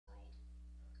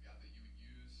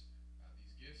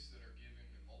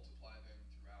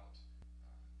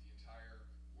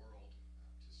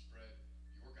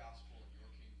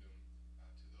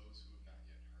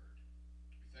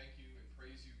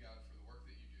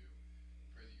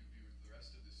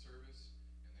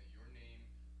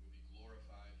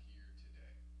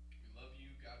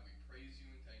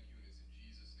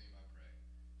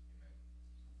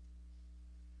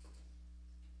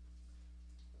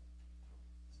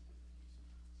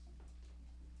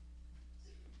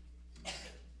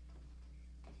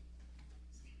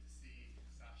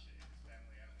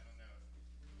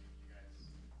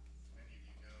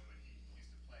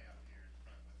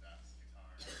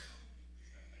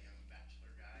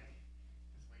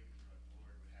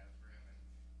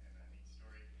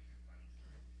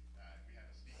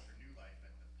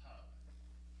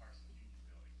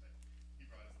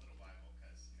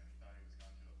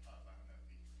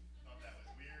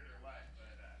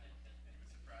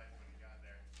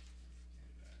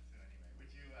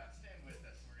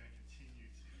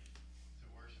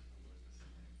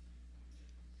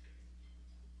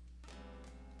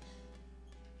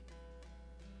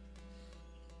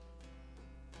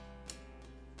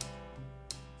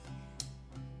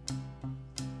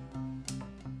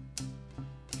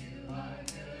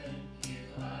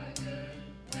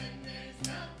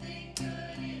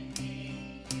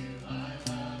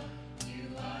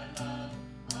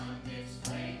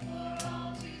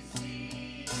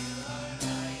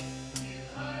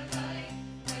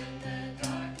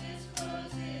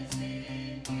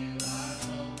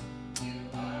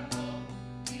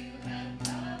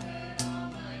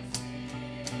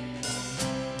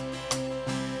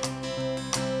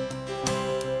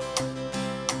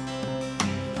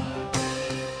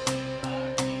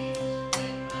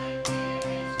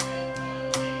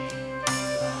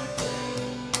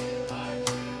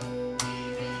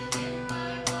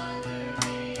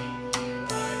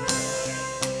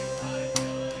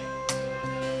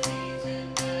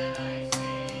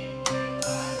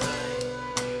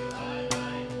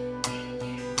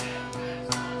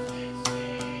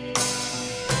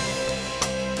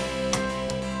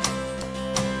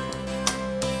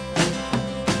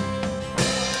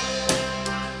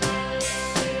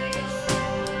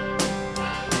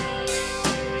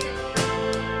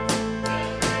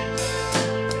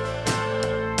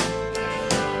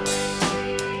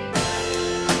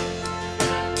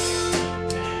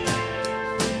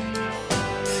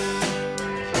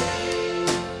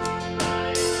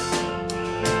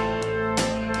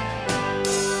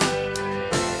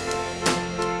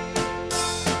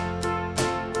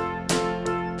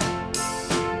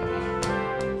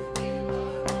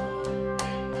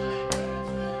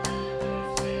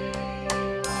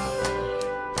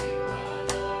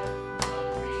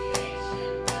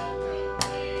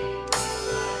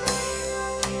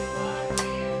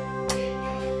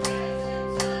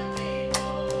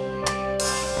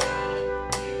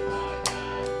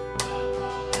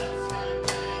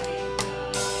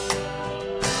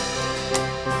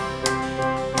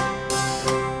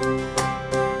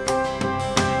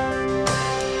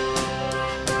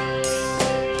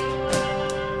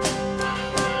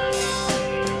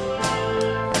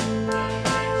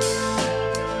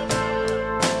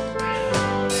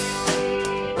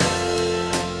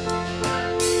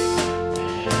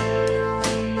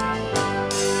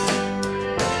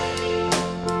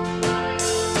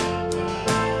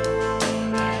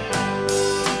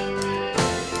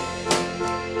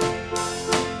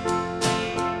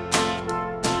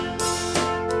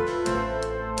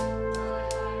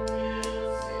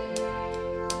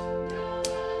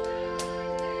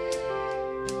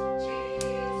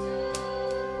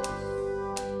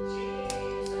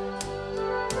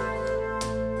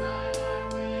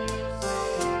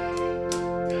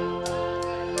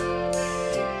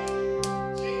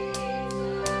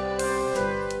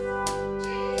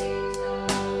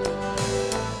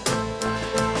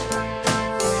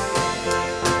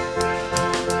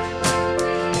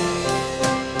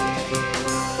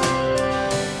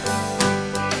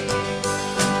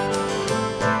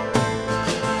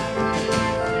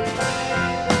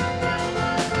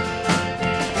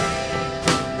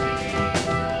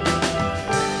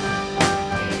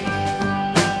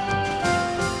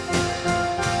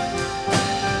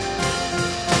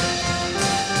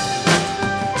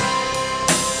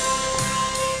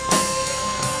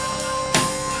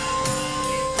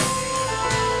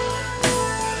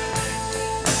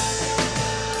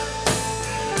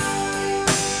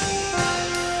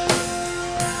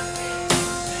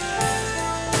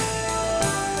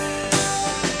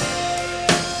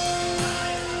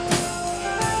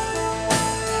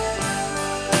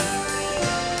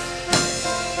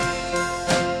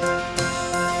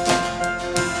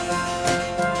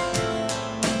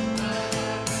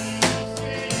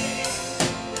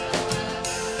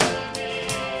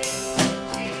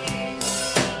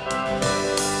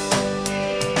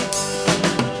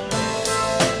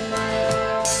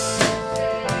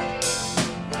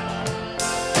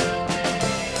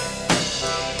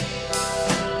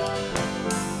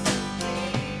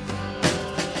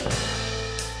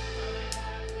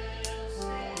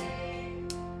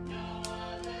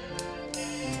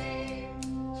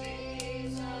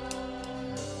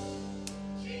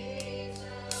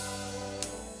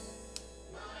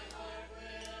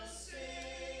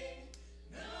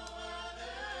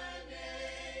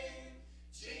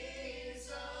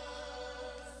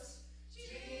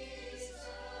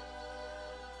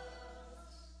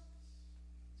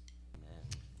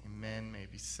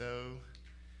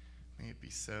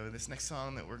So this next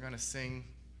song that we're going to sing,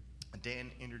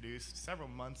 Dan introduced several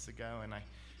months ago, and I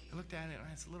looked at it and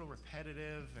it's a little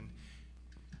repetitive, and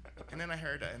then I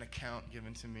heard an account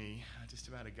given to me just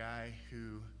about a guy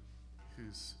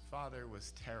whose father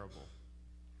was terrible,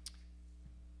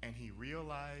 and he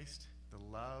realized the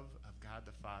love of God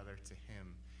the Father to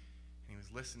him. And he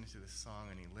was listening to this song,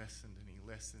 and he listened and he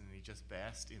listened, and he just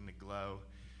basked in the glow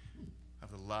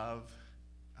of the love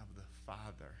of the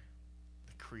Father,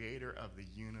 the creator of the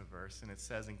universe. And it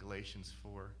says in Galatians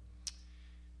 4,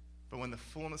 "But when the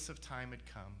fullness of time had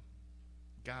come,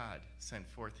 God sent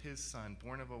forth his Son,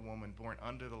 born of a woman, born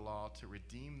under the law, to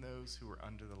redeem those who were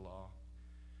under the law,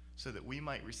 so that we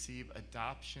might receive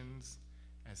adoptions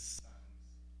as sons.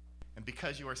 And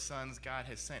because you are sons, God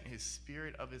has sent his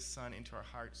Spirit of his Son into our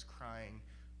hearts, crying,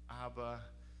 Abba,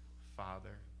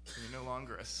 Father. So you're no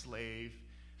longer a slave,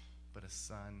 but a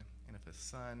son. And if a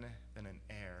son, then an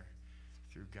heir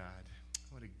through God."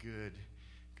 What a good,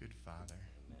 good Father.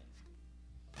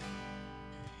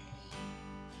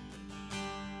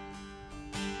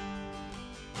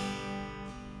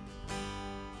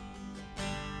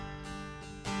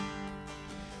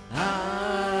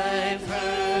 I've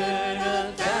heard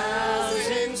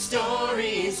 1,000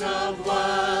 stories of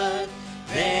what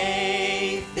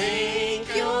they think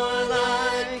you're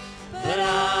like, but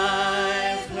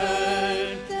I've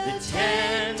heard the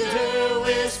tender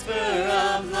whisper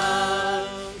of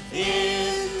love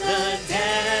in the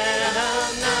dead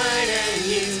of night, and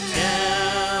you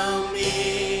tell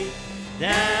me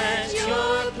that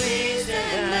you're pleased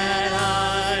and that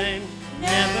I'm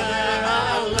never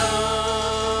alone.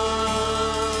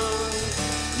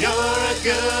 You're a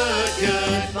good,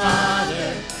 good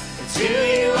Father. It's who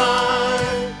you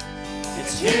are.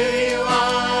 It's who you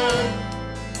are.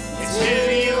 It's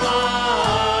who you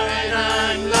are, and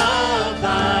I'm loved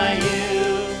by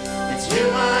you. It's who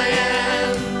I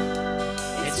am.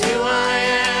 It's who I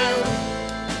am.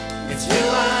 It's who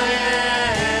I am.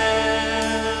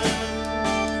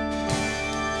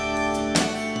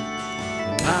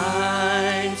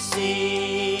 I've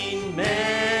seen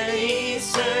many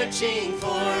searching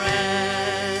for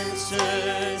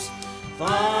answers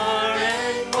far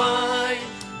and wide,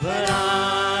 but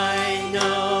I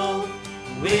know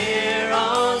we're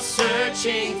all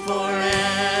searching for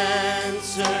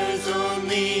answers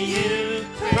only you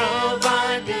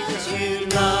provide, because you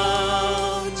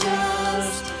know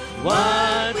just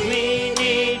what we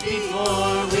need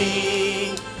before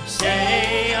we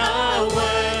say a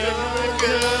word. You're a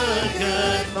good,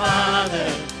 good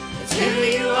Father. It's who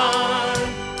you are.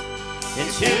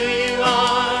 It's who you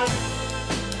are.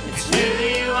 It's who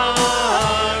you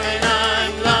are, and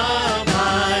I'm loved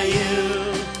by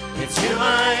you. It's who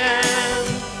I am.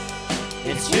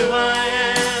 It's who I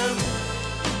am.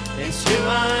 It's who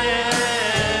I am.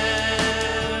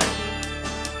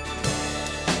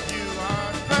 You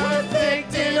are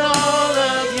Perfect in all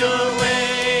of your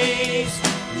ways.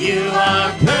 You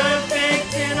are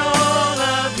perfect in all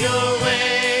of your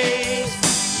ways.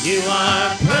 You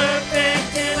are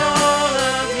perfect in all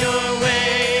of your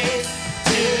ways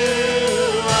to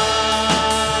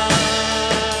us.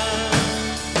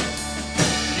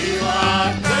 You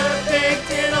are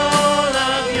perfect in all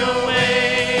of your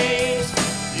ways.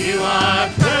 You are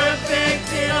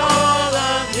perfect in all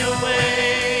of your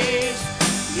ways.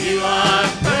 You are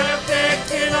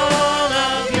perfect in all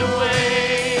of your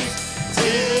ways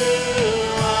to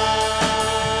us.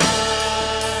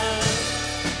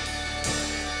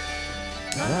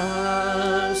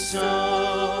 Love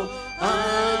so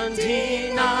undeniable,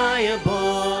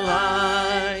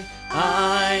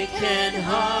 I can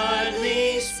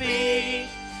hardly speak.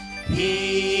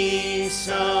 Peace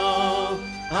so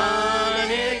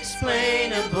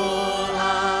unexplainable,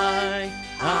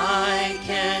 I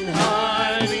can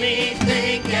hardly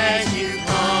think as you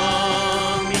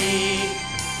call me.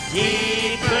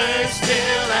 Deeper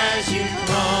still as you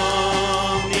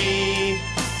call me.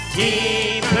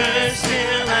 Deeper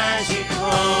still as you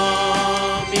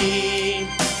call me.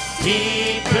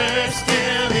 Deeper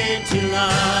still into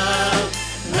love.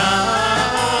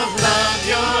 Love, love,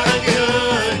 you're a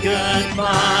good, good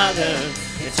Father.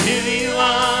 It's who you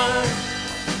are.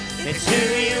 It's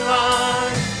who you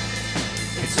are.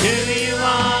 It's who you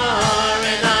are,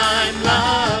 and I'm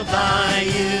loved by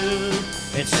you.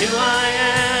 It's who I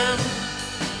am.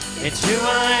 It's who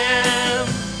I am.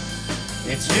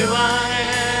 It's who I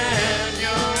am.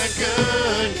 You're a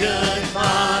good, good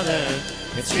Father.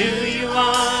 It's who you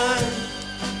are.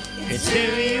 It's who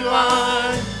you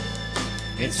are.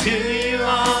 It's who you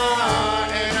are,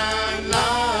 and I'm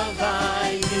loved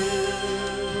by you.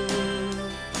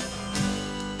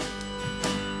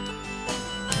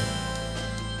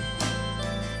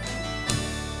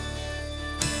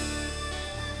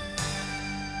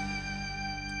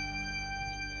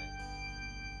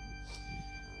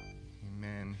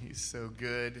 He's so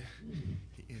good.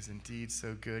 He is indeed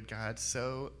so good. God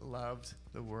so loved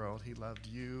the world. He loved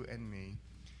you and me,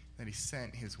 that he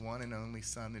sent his one and only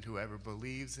Son, that whoever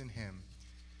believes in him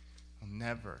will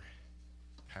never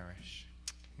perish.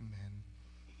 Amen.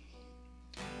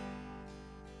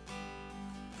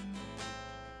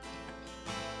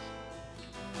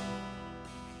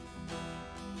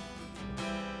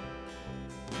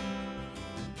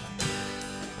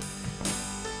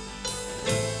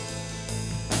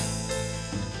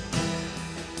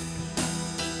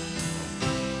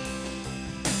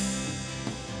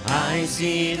 I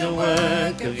see the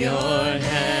work of your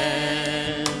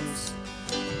hands,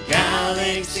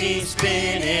 galaxies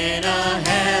spinning a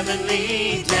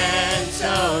heavenly dance,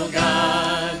 oh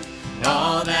God.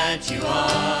 All that you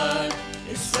are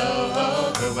is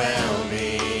so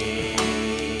overwhelming.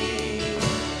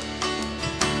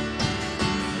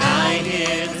 I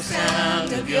hear the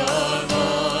sound of your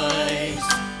voice,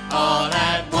 all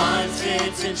at once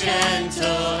it's a gentle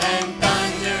and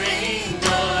thundering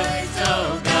noise,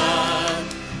 oh God.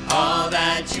 All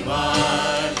that you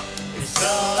are is so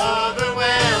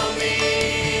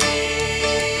overwhelming.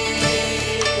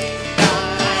 I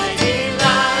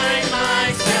delight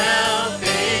myself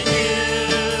in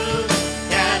you,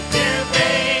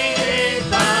 captivated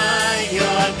by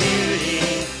your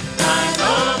beauty. I'm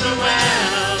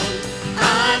overwhelmed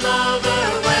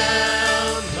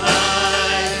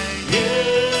by you.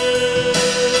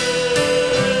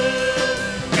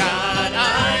 God,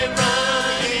 I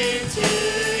run into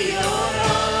your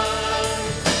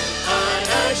arms,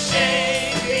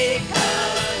 unashamed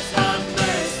because of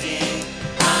mercy.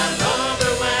 I'm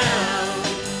overwhelmed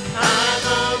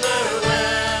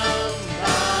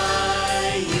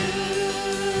by you.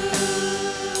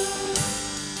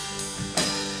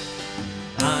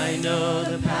 I know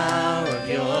the power of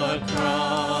your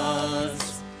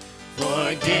cross,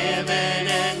 forgiven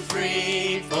and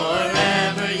free,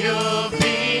 forever you'll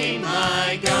be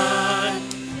my God.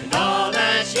 And all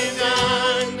that you've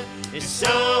done is so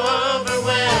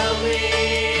overwhelming.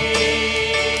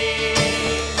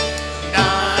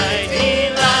 I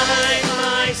delight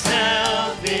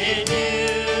myself in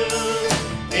you,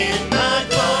 in the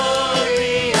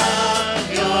glory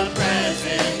of your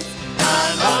presence.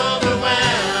 I'm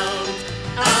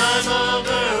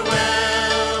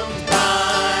overwhelmed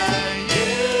by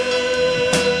you.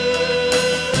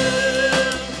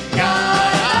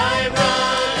 God, I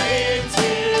run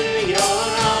into your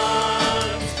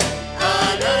arms,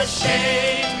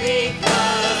 unashamed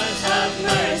because of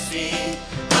mercy.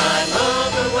 I'm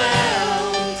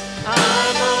overwhelmed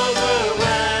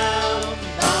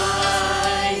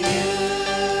by you.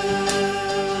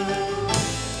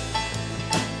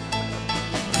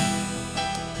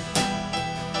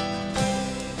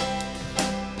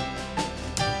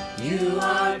 You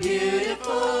are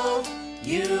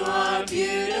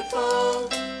beautiful,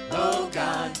 oh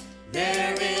God,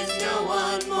 there is no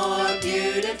one more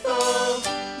beautiful.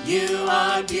 You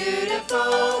are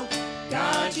beautiful,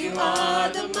 God, you are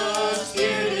the most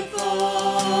beautiful.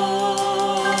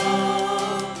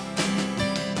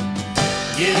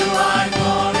 You are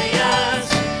glorious,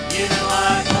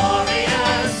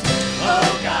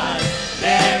 oh God,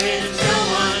 there is no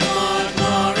one more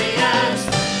glorious.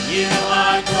 You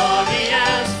are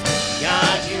glorious,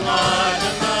 God, you are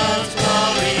the most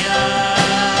glorious.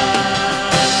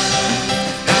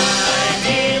 I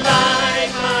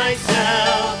delight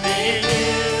myself in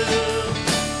you,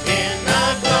 in the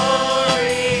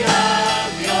glory of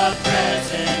your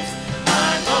presence.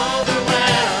 I'm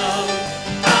overwhelmed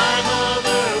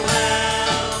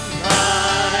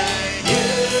by you.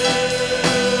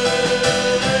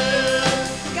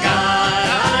 God, I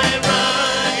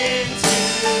run into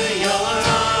your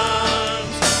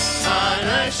arms,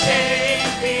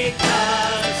 unashamed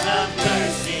because of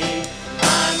mercy.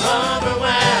 I'm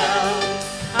overwhelmed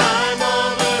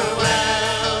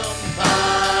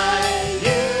by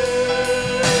you.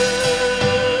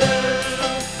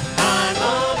 I'm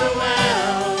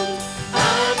overwhelmed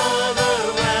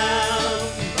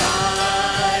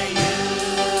by you.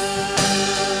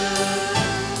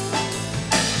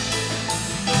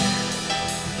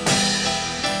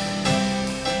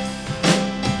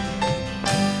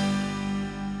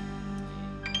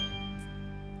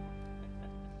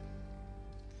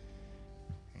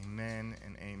 Amen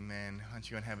and amen. Why don't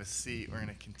you go and have a seat? We're going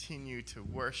to continue to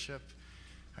worship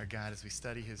our God as we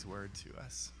study his word to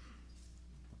us.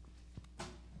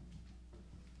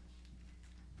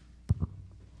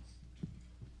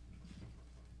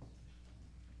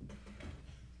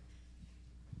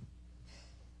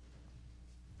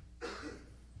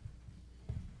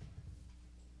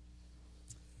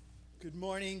 Good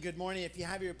morning. Good morning. If you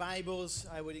have your Bibles,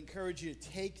 I would encourage you to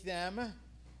take them.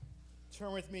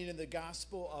 Turn with me to the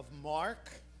Gospel of Mark.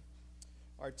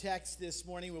 Our text this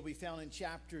morning will be found in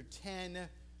chapter 10,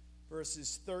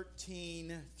 verses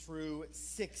 13 through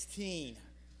 16.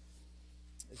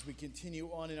 As we continue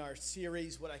on in our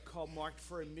series, what I call Marked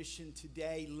for a Mission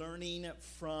Today, learning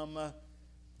from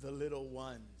the little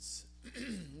ones.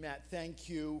 Matt, thank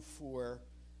you for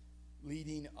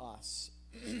leading us.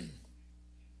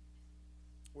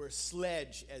 Or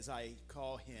Sledge, as I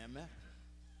call him.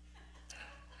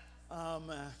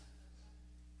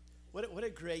 What a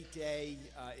great day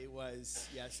it was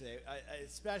yesterday. A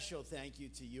special thank you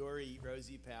to Yuri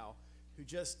Rosie Powell, who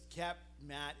just kept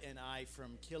Matt and I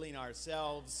from killing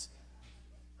ourselves,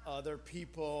 other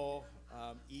people,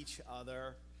 each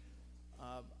other.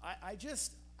 I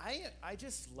just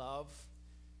love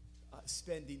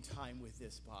spending time with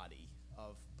this body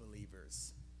of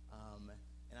believers.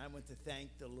 And I want to thank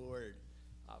the Lord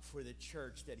for the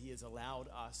church that he has allowed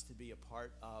us to be a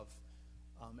part of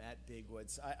at Big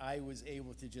Woods. I was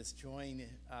able to just join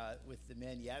with the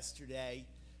men yesterday.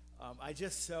 I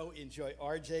just so enjoy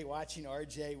watching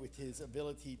RJ with his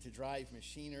ability to drive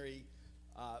machinery.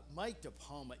 Mike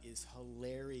DePalma is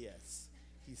hilarious.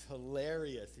 He's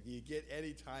hilarious if you get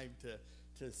any time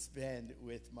to spend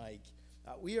with Mike.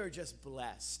 We are just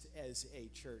blessed as a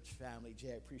church family.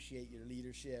 Jay, I appreciate your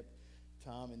leadership.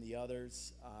 Tom and the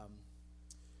others.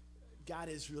 God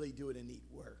is really doing a neat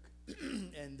work.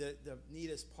 And the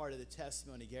neatest part of the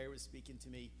testimony, Gary was speaking to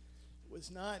me,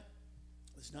 was not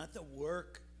the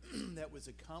work that was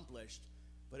accomplished,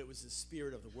 but it was the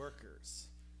spirit of the workers.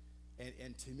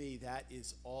 And to me, that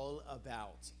is all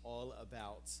about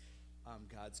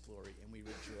God's glory, and we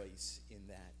rejoice in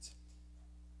that.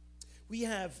 We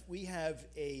have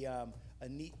a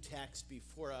neat text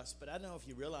before us, but I don't know if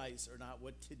you realize or not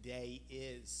what today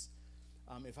is.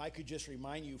 If I could just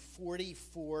remind you,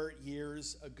 44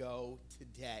 years ago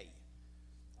today,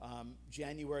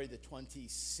 January the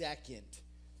 22nd,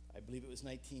 I believe it was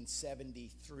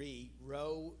 1973,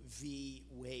 Roe v.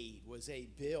 Wade was a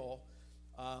bill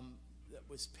that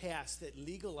was passed that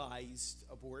legalized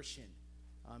abortion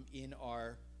in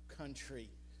our country.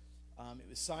 It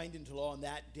was signed into law on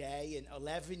that day, and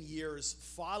 11 years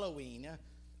following,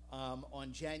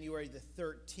 on January the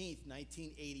 13th,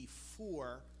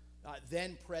 1984,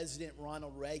 then President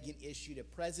Ronald Reagan issued a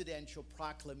presidential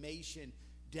proclamation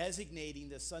designating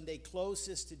the Sunday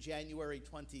closest to January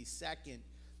 22nd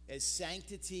as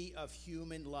Sanctity of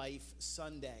Human Life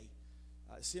Sunday,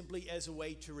 simply as a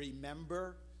way to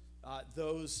remember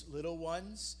those little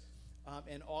ones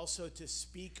and also to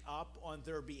speak up on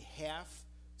their behalf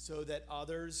so that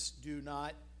others do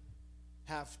not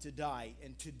have to die.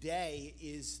 And today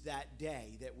is that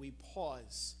day that we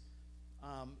pause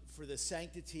for the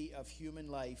Sanctity of Human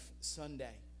Life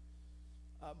Sunday.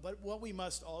 But what we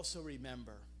must also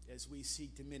remember as we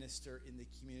seek to minister in the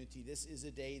community, this is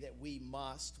a day that we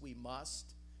must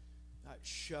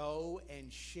show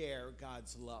and share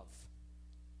God's love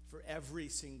for every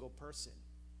single person,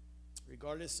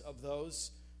 regardless of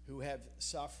those who have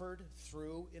suffered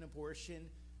through an abortion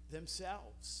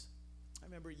themselves. I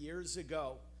remember years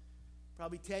ago,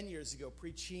 probably 10 years ago,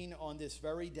 preaching on this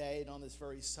very day and on this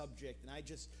very subject, and I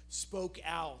just spoke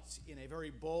out in a very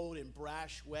bold and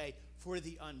brash way for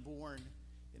the unborn,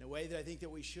 in a way that I think that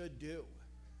we should do.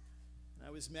 And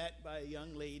I was met by a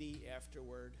young lady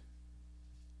afterward,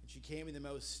 and she came in the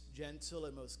most gentle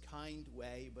and most kind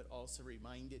way, but also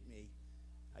reminded me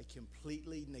I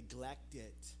completely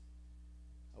neglected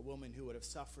a woman who would have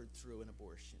suffered through an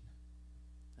abortion.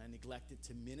 I neglected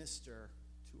to minister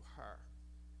to her.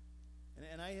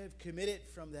 And I have committed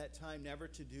from that time never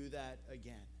to do that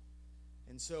again.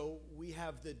 And so we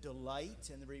have the delight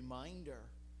and the reminder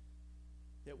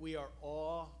that we are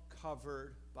all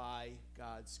covered by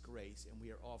God's grace and we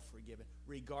are all forgiven,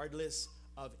 regardless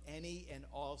of any and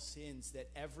all sins that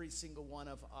every single one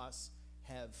of us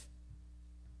have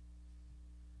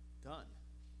done.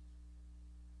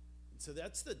 And so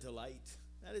that's the delight.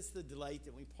 That is the delight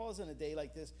that we pause on a day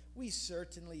like this. We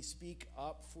certainly speak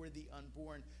up for the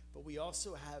unborn, but we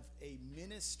also have a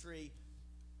ministry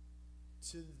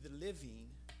to the living,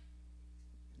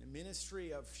 and a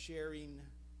ministry of sharing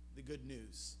the good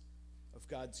news of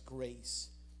God's grace.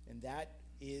 And that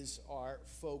is our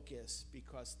focus,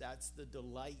 because that's the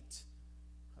delight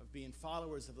of being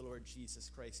followers of the Lord Jesus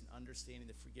Christ and understanding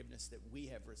the forgiveness that we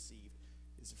have received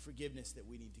is a forgiveness that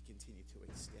we need to continue to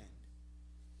extend.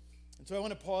 And so I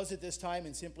want to pause at this time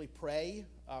and simply pray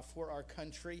for our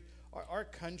country. Our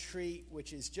country,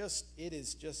 which is just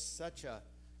such a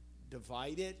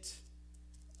divided,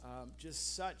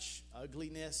 just such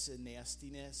ugliness and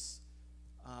nastiness,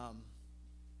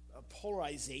 a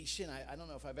polarization. I don't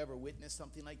know if I've ever witnessed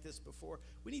something like this before.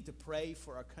 We need to pray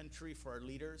for our country, for our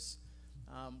leaders.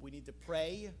 We need to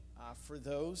pray for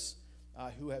those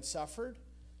who have suffered.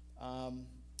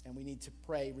 And we need to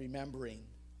pray remembering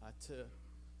to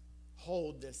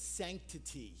hold the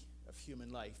sanctity of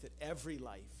human life, that every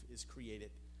life is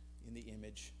created in the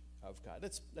image of God.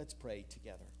 Let's pray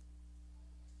together.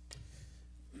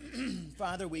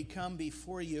 Father, we come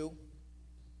before you,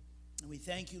 and we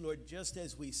thank you, Lord, just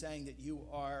as we sang that you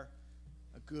are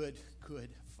a good, good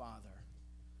Father.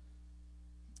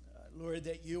 Lord,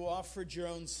 that you offered your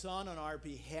own Son on our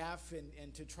behalf,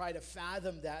 and to try to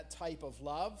fathom that type of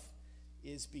love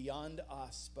is beyond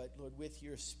us. But Lord, with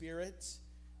your Spirit,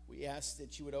 we ask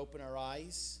that you would open our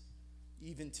eyes,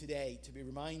 even today, to be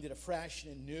reminded afresh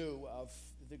and anew of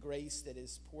the grace that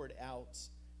is poured out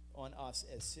on us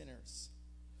as sinners.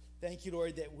 Thank you,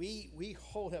 Lord, that we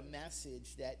hold a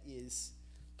message that is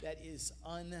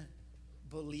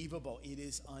unbelievable. It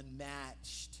is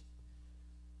unmatched.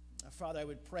 Father, I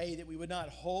would pray that we would not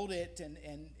hold it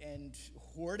and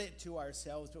hoard it to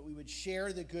ourselves, but we would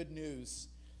share the good news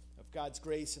of God's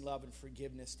grace and love and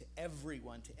forgiveness to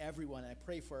everyone, I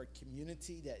pray for our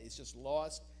community that is just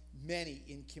lost, many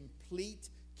in complete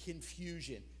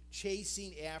confusion,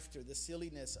 chasing after the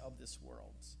silliness of this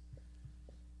world.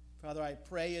 Father, I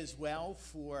pray as well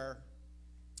for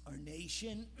our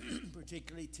nation,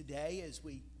 particularly today, as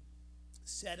we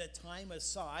set a time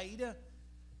aside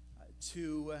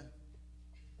to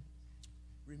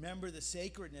remember the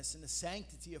sacredness and the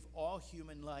sanctity of all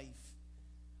human life.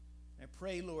 I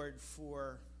pray, Lord,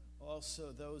 for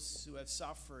also those who have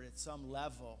suffered at some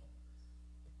level,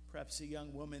 perhaps a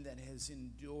young woman that has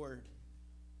endured,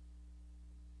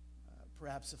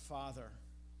 perhaps a father,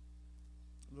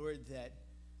 Lord, that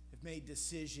have made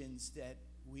decisions that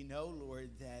we know, Lord,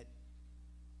 that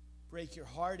break your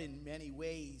heart in many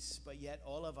ways, but yet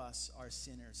all of us are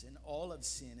sinners, and all of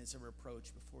sin is a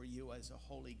reproach before you as a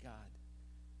holy God.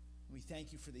 We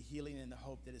thank you for the healing and the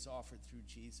hope that is offered through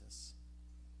Jesus.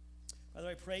 Father,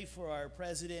 I pray for our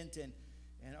president and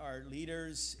our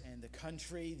leaders and the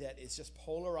country that is just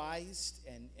polarized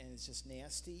and it's just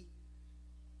nasty.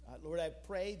 Lord, I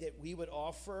pray that we would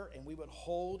offer and we would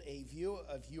hold a view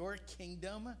of your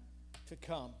kingdom to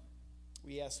come.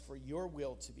 We ask for your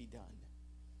will to be done.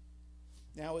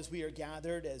 Now, as we are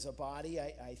gathered as a body,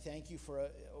 I thank you for an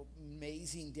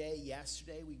amazing day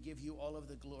yesterday. We give you all of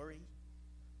the glory.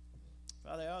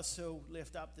 Father, I also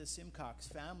lift up the Simcox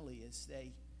family as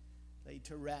they lay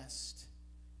to rest.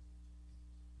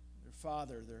 Their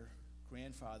father, their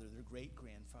grandfather, their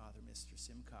great-grandfather, Mr.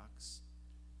 Simcox.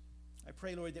 I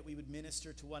pray, Lord, that we would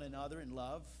minister to one another in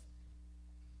love,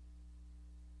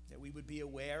 that we would be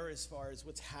aware as far as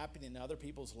what's happening in other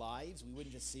people's lives. We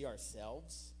wouldn't just see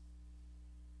ourselves.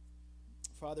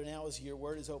 Father, now as your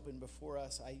word is open before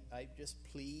us, I just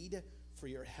plead for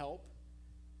your help.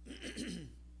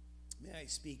 May I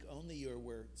speak only your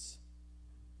words.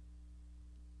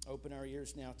 Open our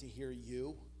ears now to hear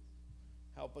you.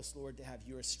 Help us, Lord, to have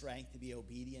your strength to be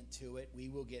obedient to it. We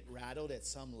will get rattled at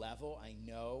some level, I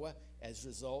know, as a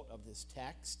result of this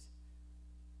text.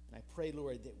 And I pray,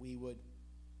 Lord, that we would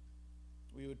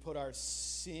put our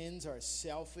sins, our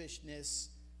selfishness,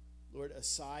 Lord,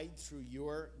 aside through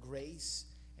your grace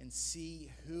and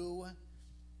see who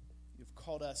you've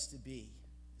called us to be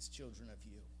as children of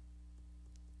you.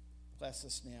 Bless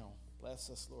us now. Bless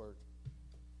us, Lord.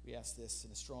 We ask this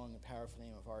in the strong and powerful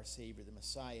name of our Savior, the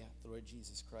Messiah, the Lord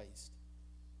Jesus Christ.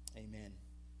 Amen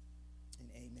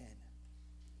and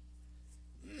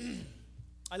amen.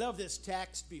 I love this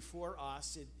text before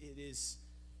us. It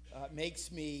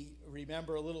makes me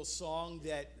remember a little song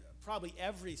that probably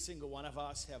every single one of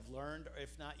us have learned, or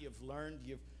if not you've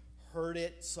heard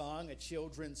it sung, a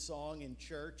children's song in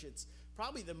church. It's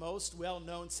probably the most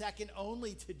well-known, second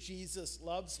only to Jesus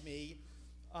Loves Me.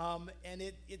 And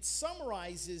it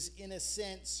summarizes, in a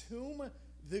sense, whom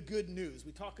the good news.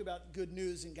 We talk about good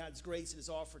news and God's grace that is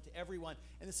offered to everyone.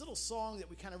 And this little song that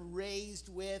we kind of raised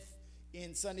with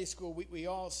in Sunday school, we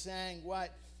all sang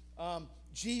what?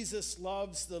 Jesus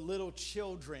loves the little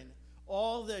children,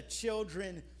 all the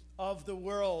children of the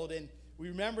world. And we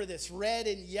remember this: red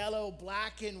and yellow,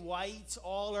 black and white,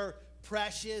 all are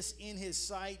precious in his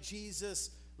sight.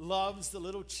 Jesus loves the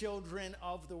little children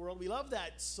of the world. We love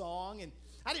that song. And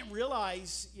I didn't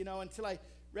realize, until I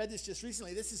read this just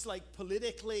recently, this is like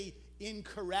politically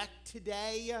incorrect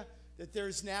today, that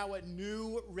there's now a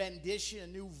new rendition, a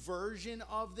new version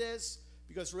of this,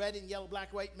 because red and yellow, black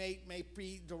and white may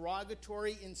be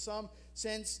derogatory in some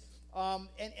sense.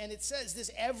 And it says this: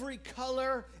 every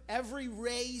color, every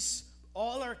race,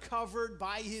 all are covered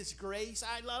by his grace.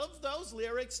 I love those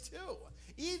lyrics too.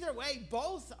 Either way,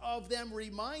 both of them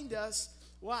remind us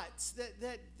what?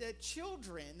 That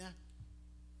children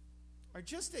are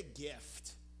just a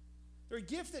gift. They're a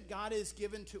gift that God has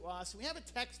given to us. We have a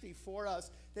text before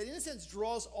us that in a sense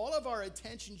draws all of our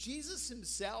attention. Jesus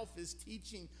himself is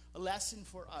teaching a lesson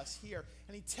for us here.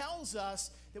 And he tells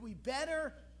us that we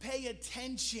better pay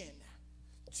attention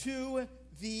to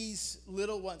these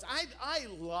little ones. I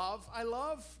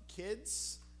love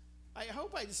kids. I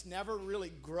hope I just never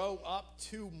really grow up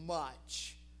too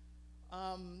much.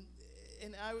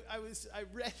 And I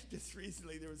read just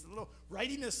recently, there was a little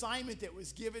writing assignment that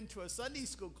was given to a Sunday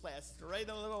school class to write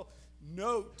a little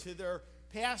note to their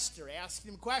pastor,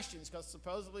 asking him questions, because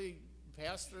supposedly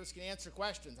pastors can answer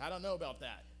questions. I don't know about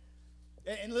that.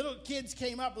 And little kids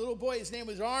came up, a little boy, his name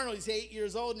was Arnold, he's 8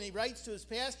 years old, and he writes to his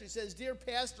pastor, he says, "Dear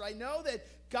pastor, I know that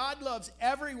God loves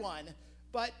everyone,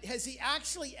 but has he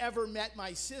actually ever met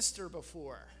my sister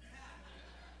before?"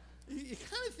 You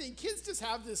kind of think kids just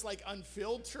have this like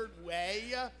unfiltered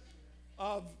way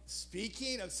of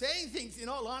speaking, of saying things. In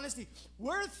all honesty,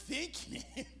 we're thinking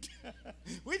it.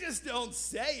 We just don't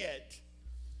say it.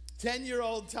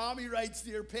 10-year-old Tommy writes,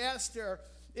 "Dear pastor,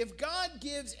 if God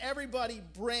gives everybody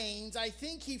brains, I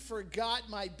think he forgot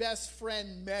my best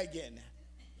friend Megan."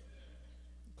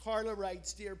 Carla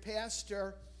writes, "Dear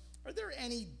pastor, are there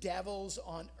any devils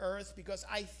on earth? Because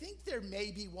I think there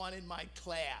may be one in my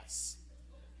class."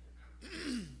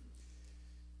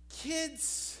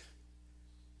 Kids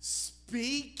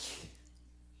speak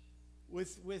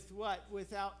with what?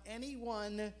 Without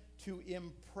anyone to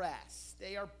impress.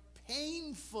 They are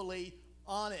painfully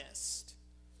honest.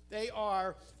 They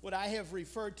are what I have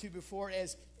referred to before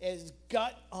as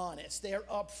gut honest. They are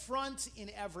upfront in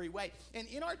every way. And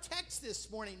in our text this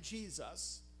morning,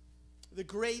 Jesus, the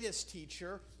greatest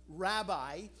teacher,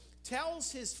 rabbi,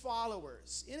 tells his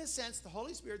followers, in a sense, the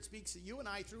Holy Spirit speaks to you and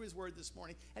I through his word this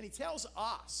morning, and he tells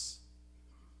us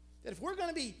that if we're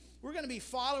going to be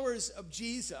followers of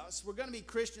Jesus, we're going to be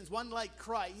Christians, one like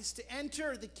Christ, to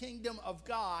enter the kingdom of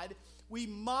God, we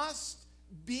must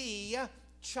be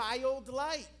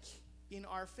childlike in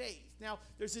our faith. Now,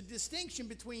 there's a distinction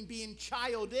between being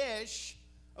childish,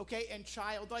 okay, and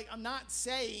childlike. I'm not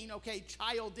saying, okay,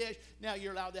 childish, now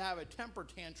you're allowed to have a temper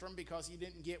tantrum because you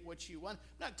didn't get what you want.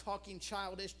 I'm not talking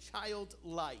childish,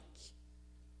 childlike.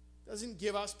 Doesn't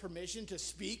give us permission to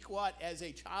speak what? As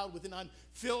a child with an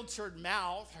unfiltered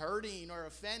mouth, hurting or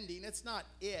offending. It's not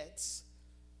it.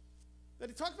 But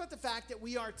it talks about the fact that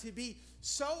we are to be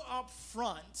so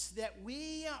upfront that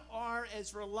we are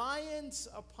as reliant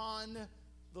upon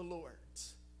the Lord,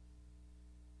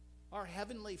 our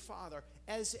Heavenly Father,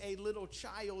 as a little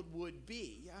child would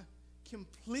be,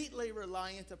 completely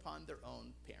reliant upon their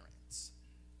own parents.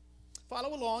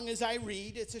 Follow along as I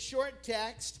read. It's a short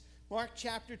text, Mark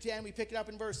chapter 10. We pick it up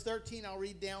in verse 13. I'll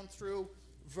read down through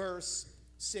verse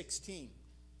 16.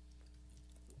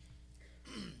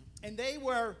 "And they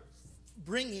were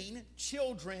bringing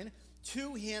children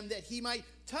to him that he might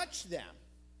touch them.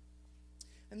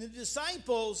 And the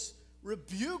disciples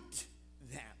rebuked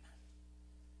them.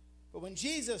 But when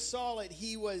Jesus saw it,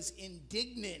 he was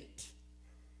indignant.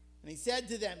 And he said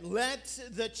to them, 'Let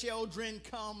the children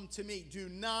come to me. Do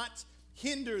not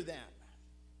hinder them.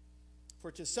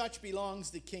 For to such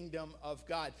belongs the kingdom of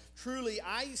God. Truly,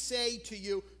 I say to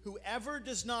you, whoever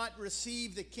does not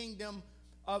receive the kingdom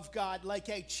of God like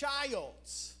a child,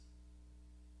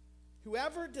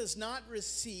 whoever does not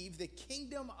receive the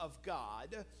kingdom of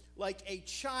God like a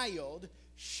child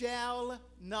shall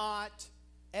not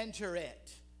enter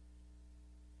it.'"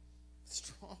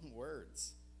 Strong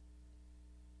words.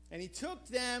 "And he took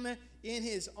them in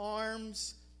his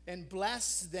arms and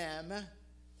blessed them,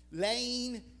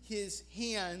 laying his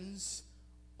hands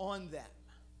on them."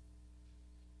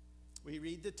 We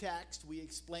read the text. We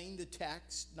explain the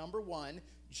text. Number one,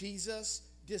 Jesus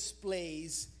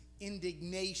displays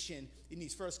indignation in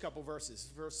these first couple verses.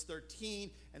 Verse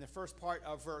 13 and the first part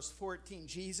of verse 14.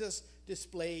 Jesus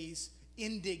displays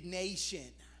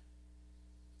indignation.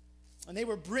 "And they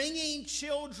were bringing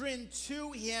children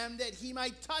to him that he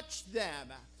might touch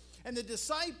them. And the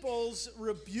disciples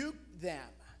rebuked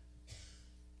them.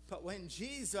 But when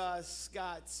Jesus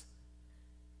got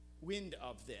wind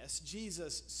of this,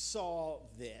 Jesus saw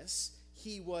this,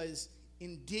 he was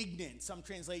indignant. Some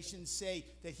translations say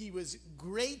that he was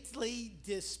greatly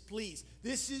displeased.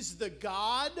 This is the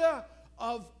God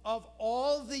of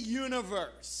all the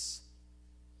universe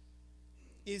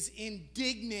is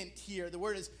indignant here. The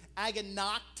word is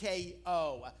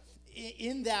agonateo.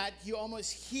 in that you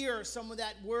almost hear some of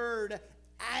that word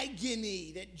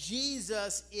agony, that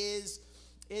Jesus is,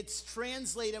 it's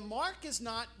translated. Mark is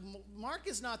not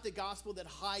the gospel that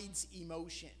hides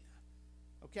emotion.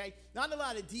 Okay? Not a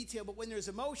lot of detail, but when there's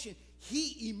emotion,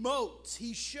 he emotes,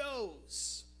 he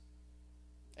shows.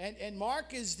 And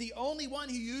Mark is the only one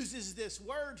who uses this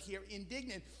word here,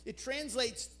 indignant. It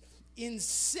translates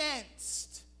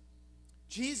incensed.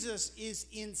 Jesus is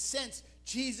incensed.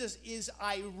 Jesus is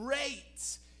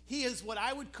irate. He is what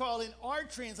I would call in our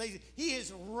translation, he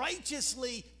is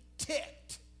righteously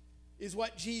ticked, is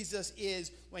what Jesus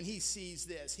is when he sees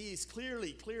this. He is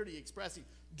clearly expressing,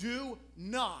 do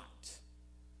not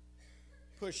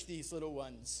push these little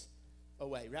ones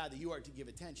away. Rather, you are to give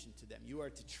attention to them. You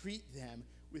are to treat them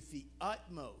with the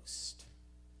utmost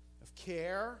of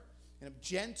care and of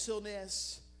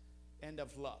gentleness and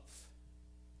of love.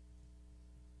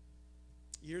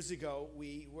 Years ago,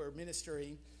 we were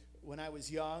ministering when I was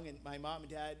young, and my mom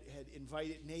and dad had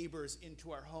invited neighbors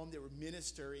into our home. They were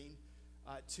ministering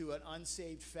to an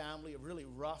unsaved family, a really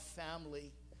rough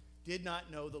family, did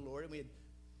not know the Lord, and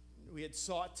we had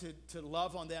sought to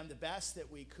love on them the best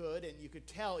that we could, and you could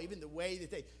tell even the way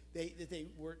that they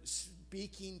were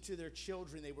speaking to their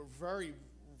children, they were very,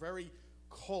 very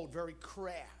cold, very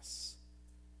crass.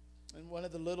 And one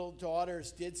of the little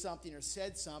daughters did something or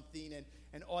said something,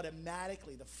 and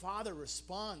automatically the father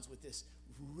responds with this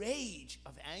rage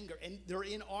of anger. And they're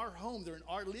in our home, they're in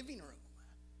our living room.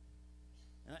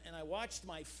 And I watched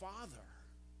my father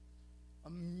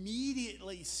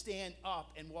immediately stand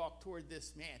up and walk toward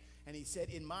this man. And he said,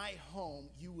 in my home,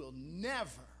 you will never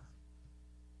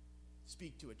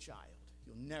speak to a child.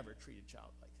 You'll never treat a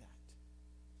child like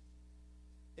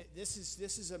that. This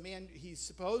is a man, he's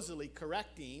supposedly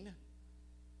correcting,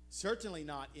 certainly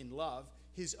not in love,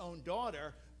 his own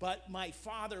daughter, but my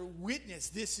father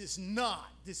witnessed this is not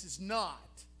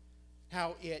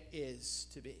how it is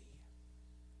to be.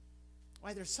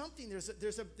 Why, there's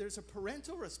a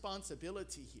parental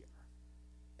responsibility here.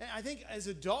 And I think as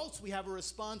adults we have a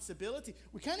responsibility.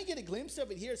 We kind of get a glimpse of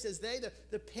it here. It says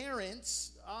the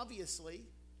parents, obviously,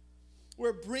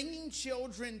 were bringing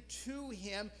children to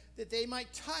him that they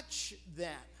might touch them.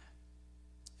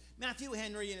 Matthew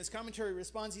Henry, in his commentary,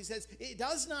 responds. He says, it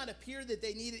does not appear that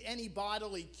they needed any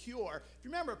bodily cure. If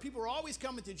you remember, people were always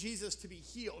coming to Jesus to be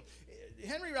healed.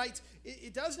 Henry writes,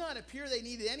 it does not appear they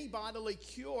needed any bodily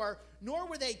cure, nor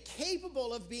were they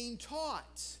capable of being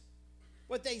taught.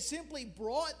 But they simply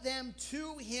brought them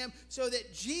to him so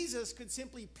that Jesus could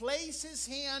simply place his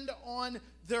hand on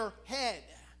their head.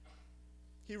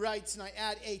 He writes, and I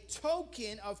add, a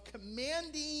token of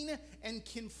commanding and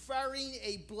conferring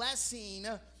a blessing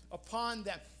upon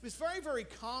them. It was a very, very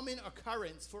common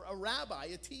occurrence for a rabbi,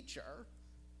 a teacher,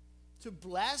 to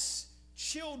bless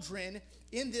children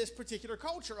in this particular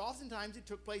culture. Oftentimes it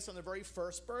took place on their very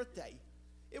first birthday.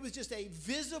 It was just a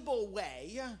visible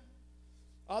way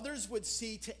others would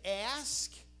see to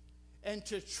ask and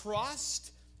to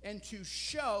trust and to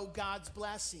show God's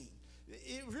blessing.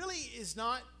 It really is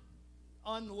not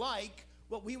unlike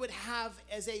what we would have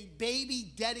as a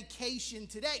baby dedication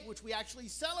today, which we actually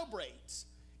celebrate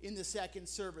in the second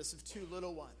service of two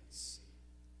little ones.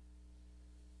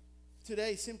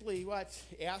 Today, simply what?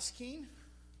 Asking.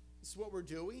 This is what we're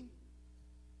doing.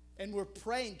 And we're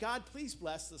praying, God, please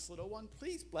bless this little one.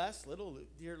 Please bless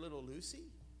dear little Lucy,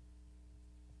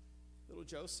 little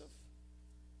Joseph.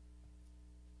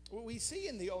 What we see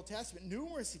in the Old Testament,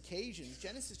 numerous occasions,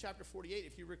 Genesis chapter 48,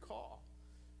 if you recall,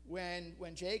 when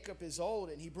Jacob is old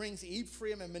and he brings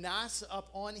Ephraim and Manasseh up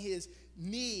on his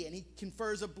knee and he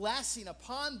confers a blessing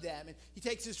upon them, and he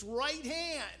takes his right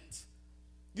hand.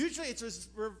 Usually it's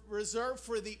reserved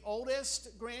for the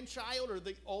oldest grandchild or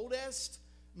the oldest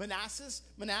Manasseh,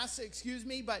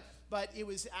 but it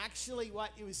was actually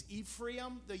it was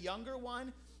Ephraim, the younger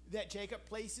one, that Jacob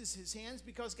places his hands,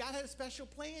 because God had a special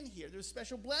plan here. There's a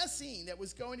special blessing that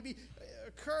was going to be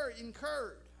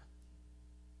incurred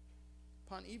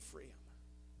upon Ephraim.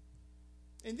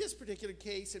 In this particular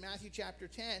case, in Matthew chapter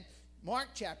 10, Mark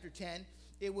chapter 10,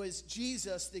 it was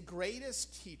Jesus, the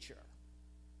greatest teacher,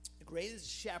 the greatest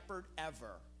shepherd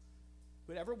ever,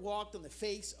 who had ever walked on the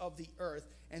face of the earth.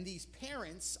 And these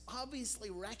parents obviously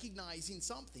recognizing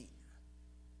something,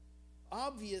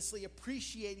 obviously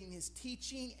appreciating his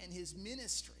teaching and his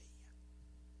ministry,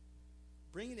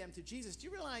 bringing them to Jesus. Do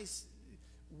you realize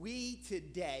we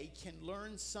today can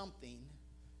learn something?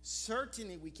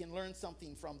 Certainly we can learn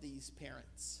something from these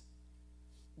parents.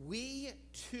 We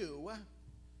too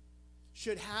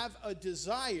should have a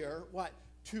desire,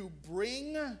 to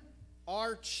bring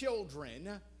our children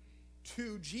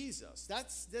to Jesus.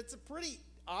 That's a pretty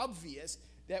obvious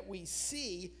that we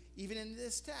see even in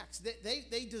this text.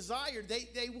 They desired,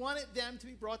 they wanted them to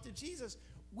be brought to Jesus.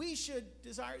 We should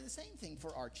desire the same thing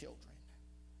for our children.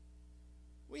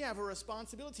 We have a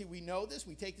responsibility. We know this.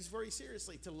 We take this very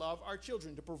seriously, to love our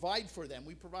children, to provide for them.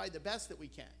 We provide the best that we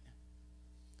can,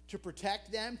 to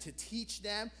protect them, to teach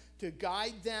them, to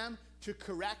guide them, to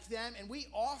correct them. And we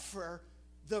offer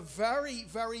the very,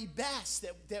 very best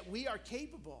that we are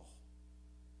capable.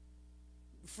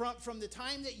 From the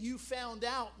time that you found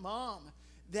out, Mom,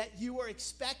 that you were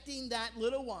expecting that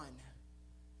little one,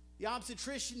 the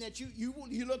obstetrician, that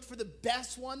you looked for the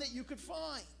best one that you could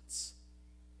find.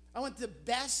 I want the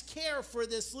best care for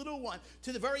this little one,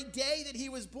 to the very day that he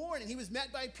was born and he was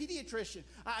met by a pediatrician.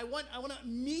 I want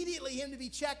immediately him to be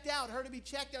checked out, her to be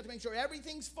checked out, to make sure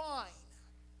everything's fine.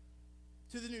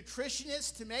 To the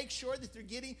nutritionist, to make sure that they're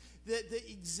getting the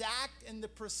exact and the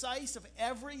precise of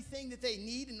everything that they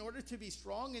need in order to be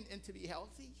strong and to be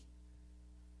healthy.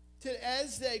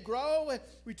 As they grow,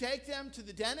 we take them to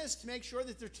the dentist to make sure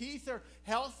that their teeth are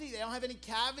healthy, they don't have any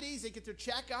cavities, they get their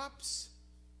checkups.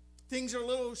 Things are a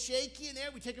little shaky in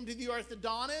there, we take them to the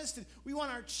orthodontist, and we want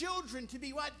our children to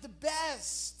be what? The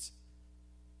best.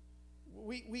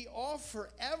 We offer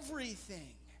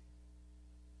everything.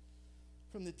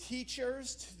 From the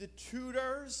teachers to the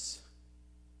tutors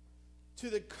to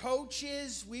the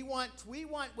coaches. We want,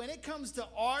 when it comes to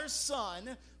our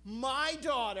son, my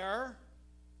daughter,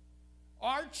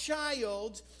 our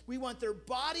child, we want their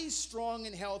bodies strong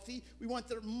and healthy. We want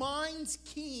their minds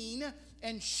keen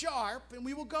and sharp, and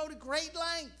we will go to great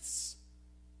lengths.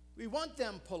 We want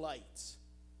them polite.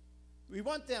 We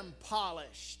want them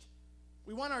polished.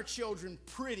 We want our children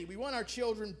pretty. We want our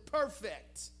children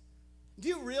perfect. Do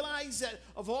you realize that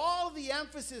of all the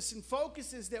emphasis and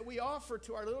focuses that we offer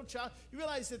to our little child, you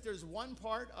realize that there's one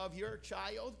part of your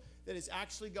child that is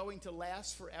actually going to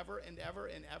last forever and ever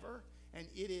and ever, and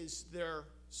it is their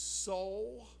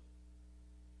soul.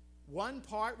 One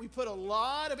part, we put a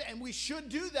lot of, and we should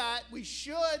do that, we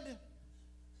should,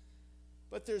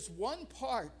 but there's one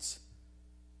part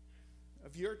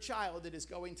of your child that is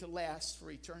going to last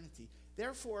for eternity.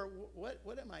 Therefore,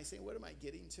 what am I saying? What am I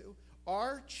getting to?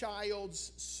 Our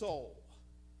child's soul,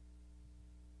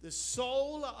 the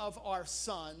soul of our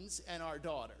sons and our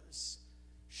daughters,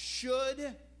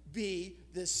 should be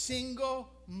the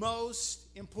single most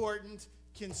important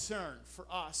concern for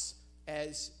us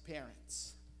as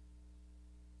parents.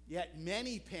 Yet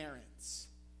many parents,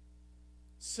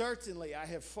 certainly I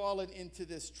have fallen into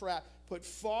this trap, put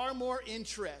far more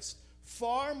interest,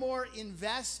 far more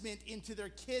investment into their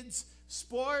kids'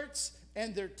 sports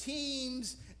and their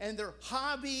teams and their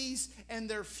hobbies and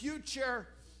their future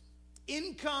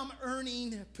income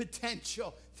earning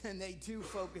potential than they do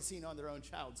focusing on their own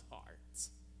child's hearts.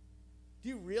 Do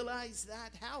you realize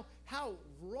that? How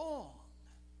wrong.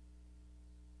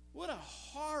 What a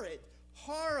horrid,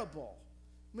 horrible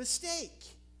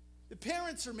mistake the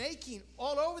parents are making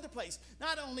all over the place.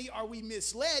 Not only are we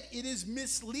misled, it is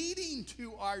misleading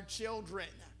to our children.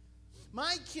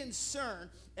 My concern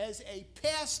as a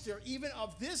pastor, even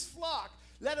of this flock,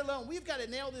 let alone, we've got to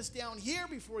nail this down here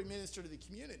before we minister to the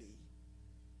community.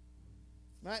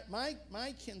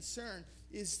 My concern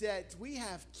is that we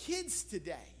have kids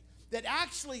today that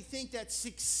actually think that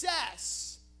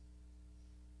success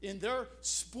in their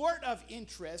sport of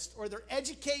interest or their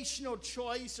educational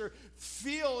choice or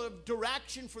field of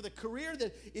direction for the career,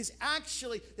 that is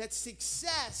actually, that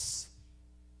success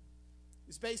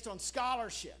is based on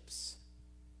scholarships,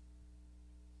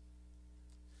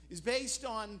 is based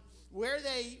on where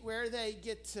they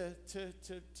get to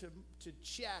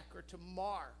check or to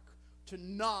mark, to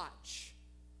notch,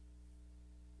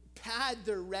 pad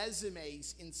their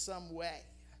resumes in some way.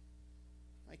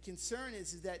 My concern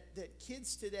is that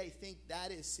kids today think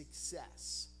that is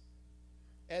success,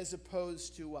 as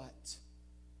opposed to what?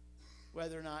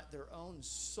 Whether or not their own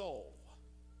soul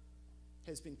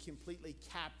has been completely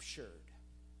captured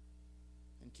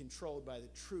and controlled by the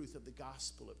truth of the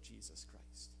gospel of Jesus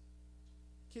Christ.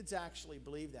 Kids actually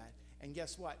believe that. And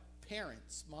guess what?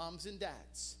 Parents, moms and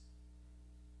dads,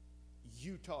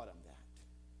 you taught them that.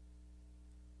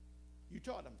 You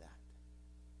taught them that.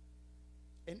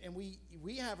 And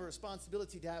we have a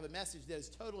responsibility to have a message that is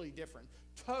totally different.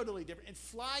 Totally different. It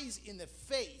flies in the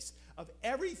face of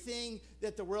everything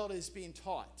that the world is being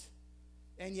taught.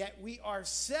 And yet we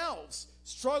ourselves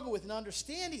struggle with an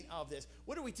understanding of this.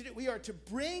 What are we to do? We are to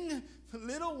bring the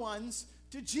little ones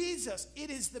to Jesus. It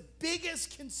is the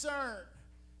biggest concern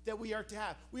that we are to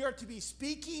have. We are to be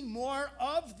speaking more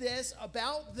of this,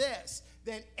 about this,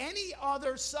 than any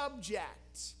other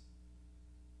subject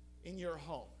in your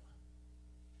home.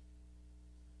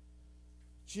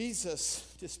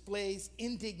 Jesus displays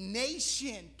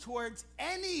indignation towards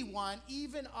anyone,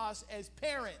 even us as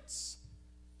parents,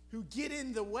 who get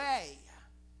in the way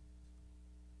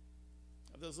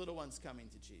of those little ones coming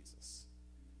to Jesus.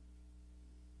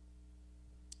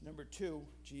 Number two,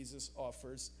 Jesus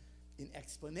offers an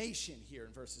explanation here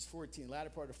in verses 14,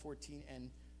 latter part of 14 and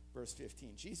verse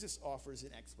 15. Jesus offers an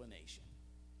explanation.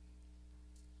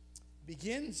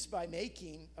 Begins by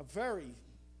making a very,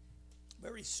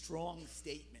 very strong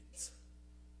statement.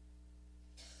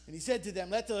 And he said to them,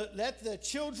 let the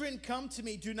children come to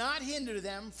me. Do not hinder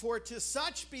them, for to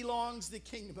such belongs the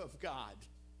kingdom of God.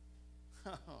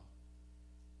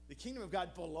 The kingdom of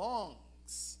God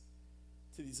belongs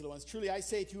to these little ones. Truly I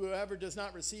say to whoever does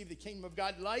not receive the kingdom of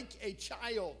God like a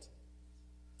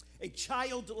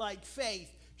childlike faith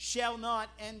shall not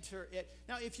enter it.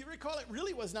 Now, if you recall, it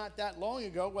really was not that long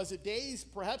ago. Was it days,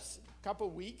 perhaps a couple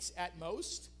weeks at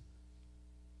most?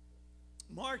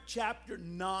 Mark chapter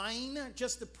 9,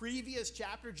 just the previous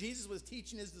chapter, Jesus was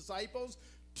teaching his disciples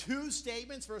two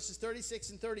statements, verses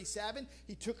 36 and 37.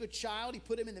 He took a child, he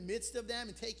put him in the midst of them,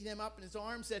 and taking him up in his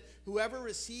arms said, whoever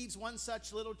receives one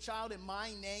such little child in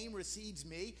my name receives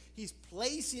me. He's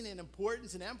placing an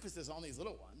importance and emphasis on these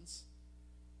little ones.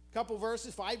 A couple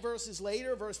verses, 5 verses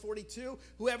later, verse 42,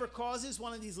 whoever causes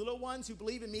one of these little ones who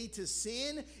believe in me to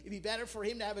sin, it'd be better for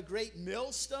him to have a great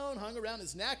millstone hung around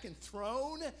his neck and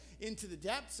thrown into the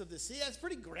depths of the sea. That's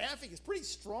pretty graphic. It's pretty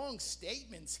strong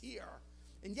statements here.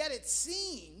 And yet it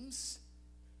seems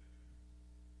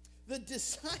the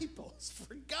disciples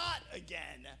forgot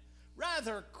again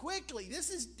rather quickly. This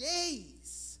is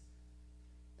days.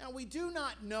 Now, we do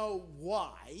not know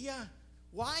why.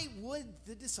 Why would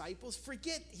the disciples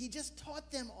forget? He just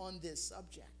taught them on this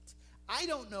subject. I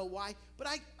don't know why, but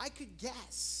I could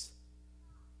guess.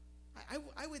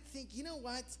 I would think, you know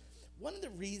what? One of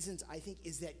the reasons, I think,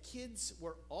 is that kids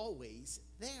were always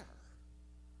there.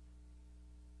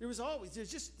 There's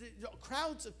just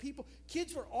crowds of people.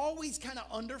 Kids were always kind of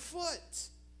underfoot.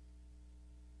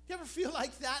 You ever feel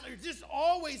like that? They're just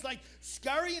always like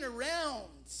scurrying around.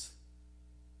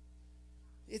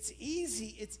 It's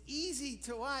easy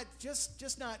to what?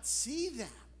 Just not see them.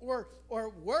 Or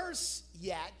worse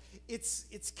yet,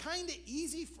 it's kind of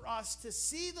easy for us to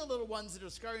see the little ones that are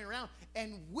scurrying around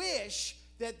and wish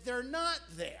that they're not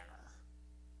there.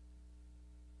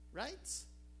 Right?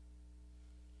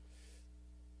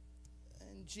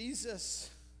 And Jesus,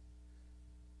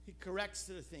 he corrects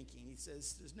their thinking. He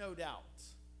says, there's no doubt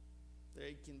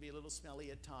they can be a little smelly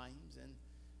at times, and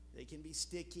they can be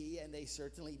sticky, and they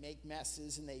certainly make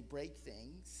messes, and they break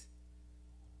things.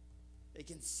 They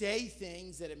can say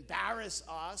things that embarrass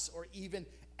us or even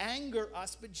anger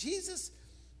us, but Jesus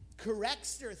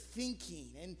corrects their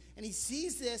thinking, and he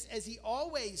sees this, as he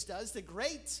always does, the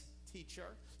great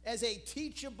teacher, as a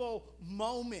teachable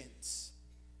moment.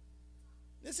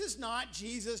 This is not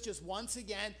Jesus just once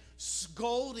again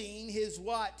scolding his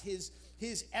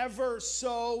ever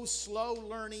so slow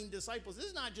learning disciples. This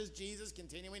is not just Jesus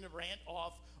continuing to rant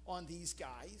off on these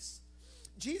guys.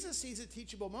 Jesus sees a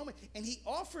teachable moment, and he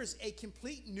offers a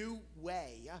complete new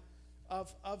way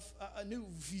of a new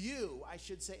view, I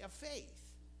should say, of faith.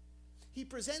 He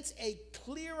presents a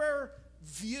clearer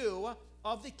view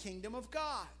of the kingdom of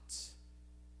God.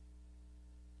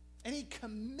 And he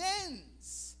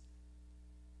commends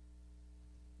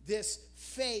this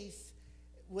faith,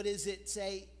 what does it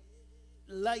say?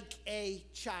 Like a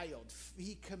child.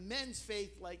 He commends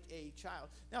faith like a child.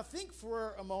 Now think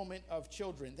for a moment of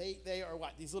children. They are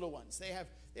what? These little ones. They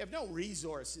have no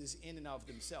resources in and of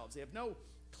themselves. They have no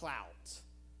clout.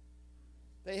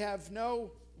 They have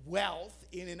no wealth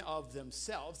in and of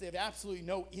themselves. They have absolutely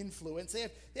no influence. They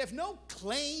have no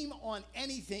claim on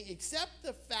anything except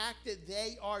the fact that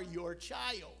they are your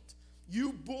child.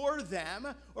 You bore them,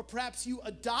 or perhaps you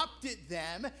adopted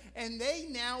them, and they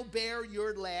now bear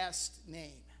your last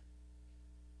name.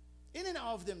 In and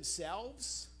of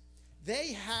themselves,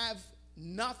 they have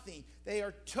nothing. They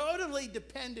are totally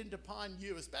dependent upon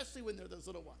you, especially when they're those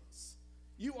little ones.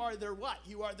 You are their what?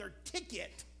 You are their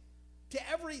ticket to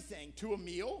everything, to a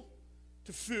meal,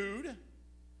 to food,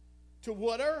 to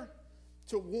water,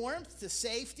 to warmth, to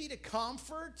safety, to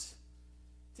comfort,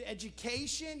 to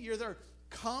education. You're their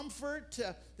comfort,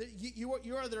 you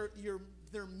are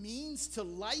their means to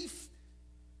life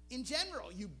in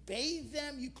general. You bathe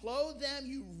them, you clothe them,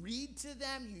 you read to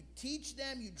them, you teach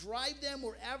them, you drive them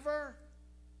wherever.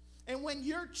 And when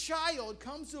your child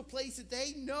comes to a place that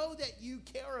they know that you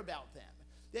care about them,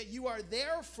 that you are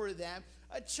there for them,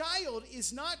 a child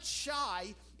is not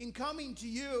shy in coming to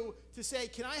you to say,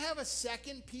 can I have a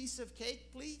second piece of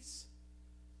cake, please?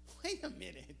 Wait a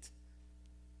minute.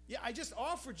 Yeah, I just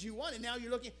offered you one, and now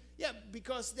you're looking. Yeah,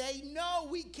 because they know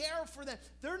we care for them.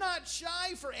 They're not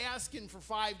shy for asking for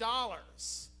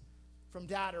 $5 from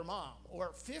dad or mom,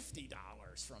 or $50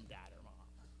 from dad or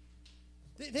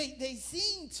mom. They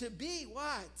seem to be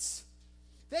what?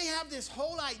 They have this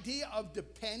whole idea of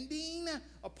depending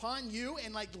upon you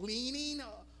and like leaning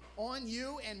on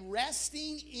you and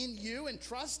resting in you and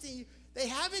trusting you. They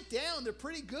have it down. They're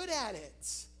pretty good at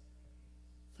it.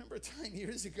 Remember a time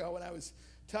years ago when I was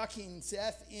tucking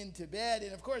Seth into bed,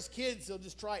 and of course kids, they'll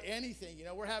just try anything. You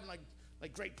know, we're having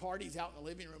like great parties out in the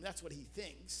living room. That's what he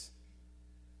thinks.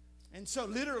 And so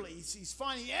literally he's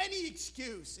finding any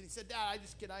excuse. And he said, Dad,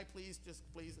 can I please,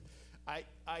 I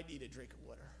need a drink of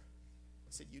water.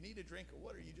 I said, you need a drink of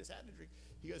water? You just had a drink.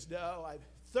 He goes, no, I'm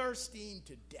thirsting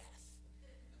to death.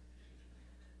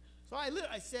 So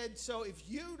I said, so if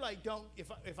you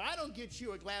if I don't get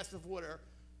you a glass of water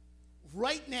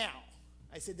right now,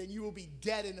 I said, then you will be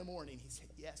dead in the morning. He said,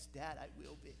 yes, Dad, I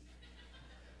will be.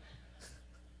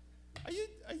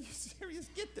 Are you serious?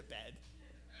 Get to bed.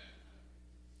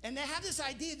 And they have this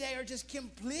idea they are just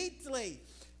completely,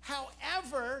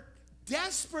 however,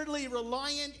 desperately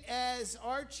reliant as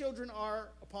our children are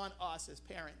upon us as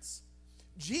parents.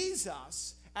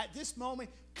 Jesus, at this moment,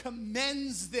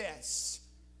 commends this.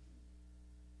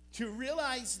 To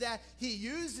realize that he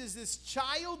uses this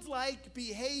childlike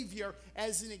behavior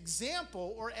as an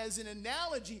example or as an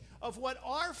analogy of what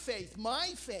our faith,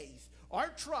 my faith, our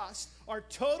trust, our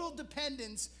total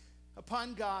dependence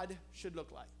upon God should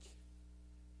look like.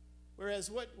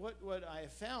 Whereas what I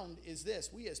have found is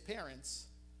this: we as parents,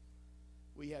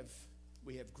 we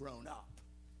have grown up,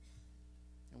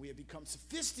 and we have become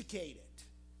sophisticated,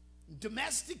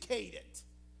 domesticated,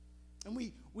 and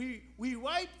we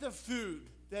wipe the food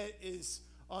that is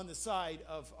on the side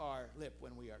of our lip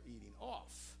when we are eating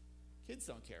off. Kids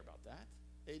don't care about that.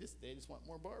 They just want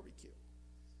more barbecue.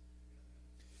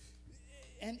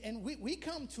 And we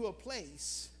come to a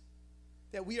place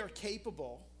that we are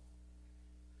capable,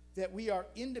 that we are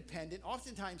independent,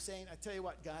 oftentimes saying, I tell you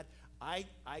what, God, I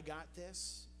got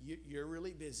this. You're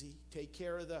really busy. Take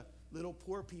care of the little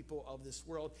poor people of this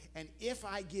world. And if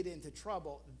I get into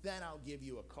trouble, then I'll give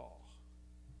you a call.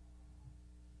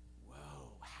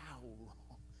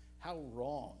 How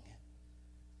wrong,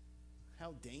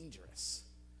 how dangerous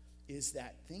is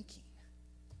that thinking?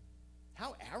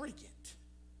 How arrogant.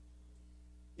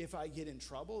 If I get in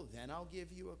trouble, then I'll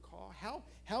give you a call.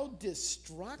 How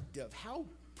destructive, how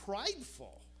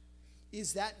prideful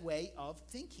is that way of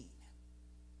thinking?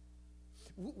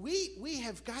 We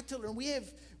have got to learn.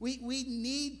 We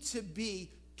need to be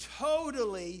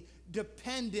totally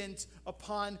dependent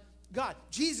upon God.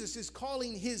 Jesus is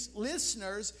calling his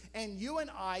listeners and you and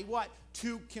I, what?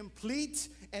 To complete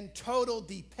and total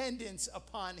dependence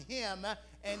upon him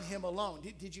and him alone.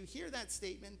 Did you hear that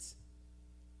statement?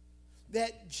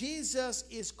 That Jesus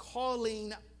is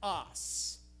calling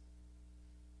us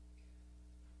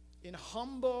in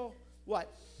humble,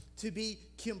 what? To be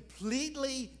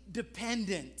completely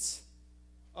dependent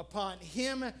upon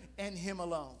him and him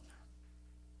alone.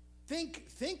 Think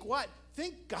what?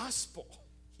 Think gospel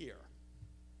here.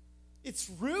 It's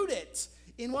rooted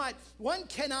in what? One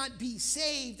cannot be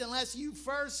saved unless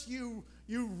you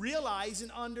realize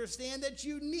and understand that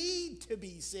you need to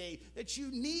be saved, that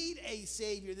you need a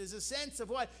Savior. There's a sense of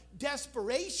what?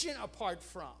 Desperation apart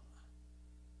from.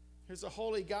 There's a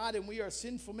holy God and we are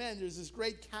sinful men. There's this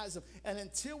great chasm. And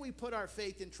until we put our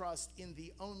faith and trust in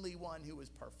the only one who is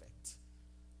perfect,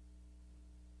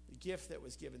 the gift that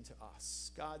was given to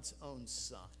us, God's own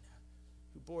Son,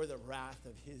 who bore the wrath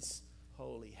of his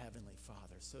holy heavenly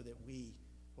Father, so that we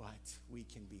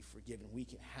can be forgiven. We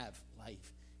can have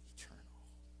life eternal.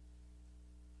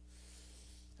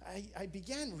 I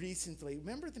began recently.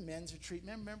 Remember the men's retreat?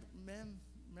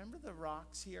 Remember the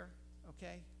rocks here?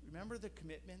 Okay? Remember the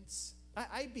commitments?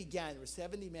 I began. There were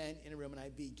 70 men in a room, and I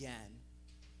began.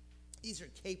 These are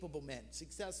capable men,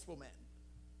 successful men,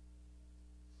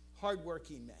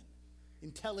 hardworking men,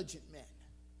 intelligent men.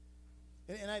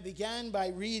 And I began by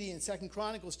reading in 2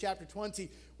 Chronicles chapter 20,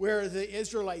 where the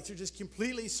Israelites are just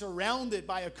completely surrounded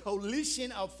by a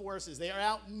coalition of forces. They are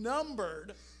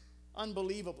outnumbered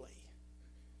unbelievably.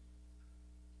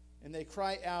 And they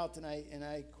cry out, and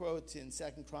I quote in 2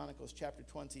 Chronicles chapter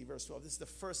 20, verse 12. This is the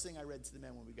first thing I read to the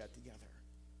men when we got together.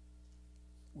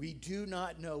 We do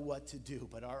not know what to do,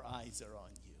 but our eyes are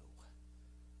on you.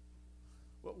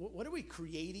 What are we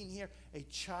creating here? A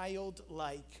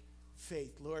childlike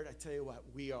faith. Lord, I tell you what,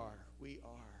 we are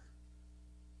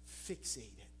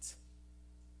fixated.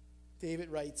 David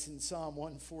writes in Psalm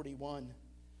 141,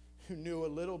 who knew a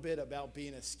little bit about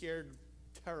being a scared,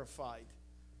 terrified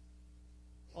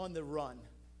on the run.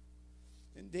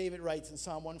 And David writes in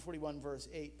Psalm 141, verse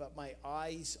 8, "But my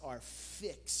eyes are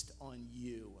fixed on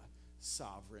you,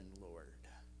 sovereign Lord."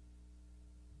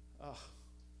 Oh,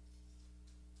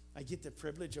 I get the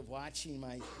privilege of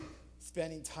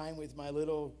spending time with my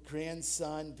little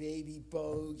grandson, baby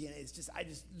Bogue, and I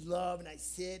just love, and I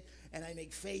sit and I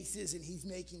make faces, and he's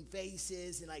making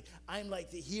faces, and I'm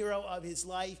like the hero of his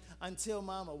life until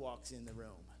Mama walks in the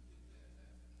room.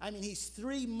 I mean, he's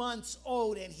 3 months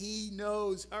old, and he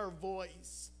knows her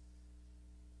voice.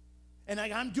 And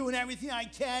I'm doing everything I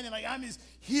can, and I'm his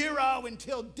hero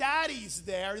until Daddy's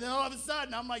there, and then all of a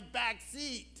sudden I'm like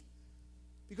backseat.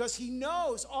 Because he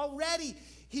knows already.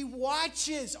 He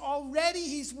watches. Already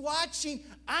he's watching.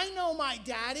 I know my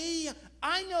daddy.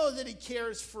 I know that he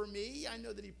cares for me. I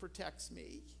know that he protects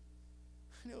me.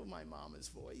 I know my mama's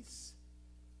voice.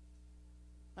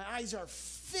 My eyes are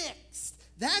fixed.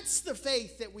 That's the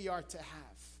faith that we are to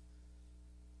have.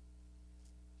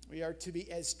 We are to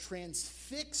be as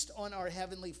transfixed on our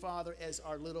Heavenly Father as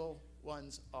our little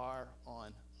ones are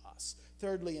on us.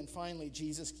 Thirdly and finally,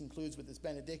 Jesus concludes with this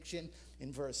benediction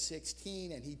in verse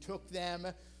 16. "And he took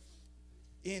them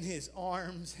in his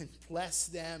arms and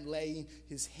blessed them, laying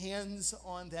his hands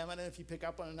on them." I don't know if you pick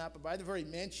up on it or not, but by the very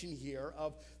mention here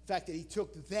of the fact that he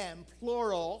took them,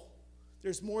 plural,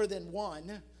 there's more than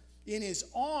one, in his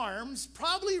arms,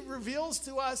 probably reveals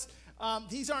to us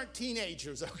these aren't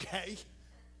teenagers, okay?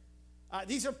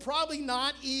 These are probably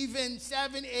not even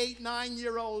 7, 8,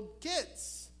 9-year-old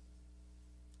kids.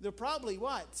 They're probably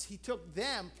what? He took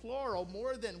them, plural,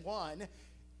 more than one,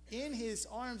 in his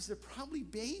arms. They're probably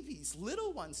babies,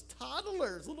 little ones,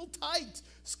 toddlers, little tykes,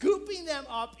 scooping them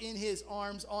up in his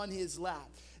arms on his lap.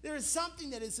 There is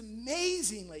something that is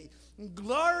amazingly,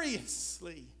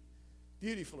 gloriously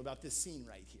beautiful about this scene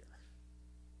right here.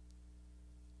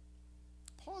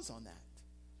 Pause on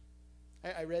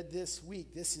that. I read this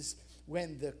week, this is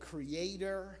when the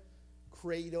Creator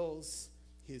cradles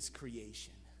his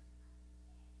creation.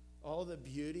 All the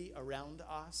beauty around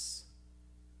us,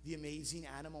 the amazing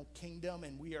animal kingdom,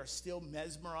 and we are still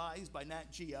mesmerized by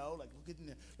Nat Geo. Like,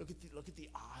 look at the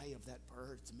eye of that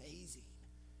bird. It's amazing.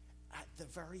 At the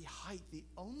very height, the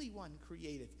only one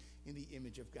created in the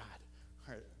image of God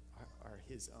are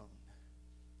his own.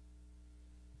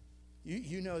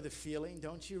 You know the feeling,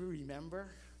 don't you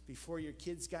remember, before your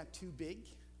kids got too big?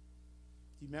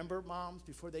 Do you remember, moms,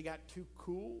 before they got too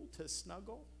cool to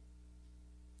snuggle?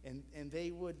 And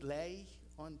they would lay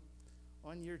on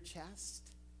your chest?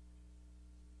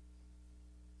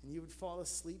 And you would fall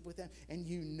asleep with them? And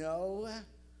you know,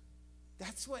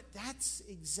 that's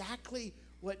exactly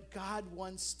what God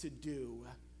wants to do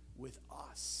with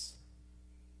us.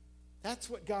 That's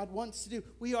what God wants to do.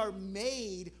 We are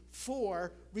made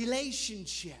for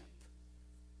relationship.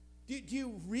 Do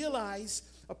you realize,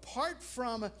 apart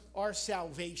from our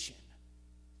salvation,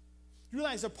 you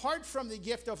realize apart from the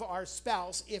gift of our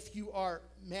spouse, if you are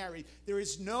married, there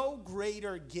is no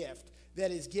greater gift that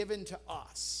is given to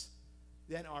us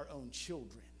than our own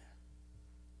children.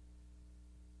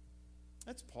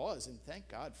 Let's pause and thank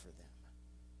God for them.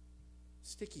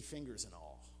 Sticky fingers and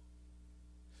all.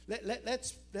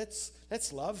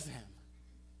 Let's love them.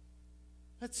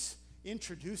 Let's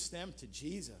introduce them to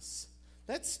Jesus.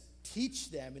 Let's teach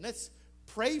them, and let's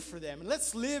pray for them, and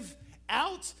let's live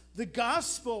out the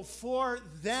gospel for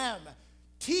them,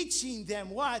 teaching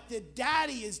them what? That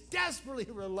Daddy is desperately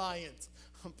reliant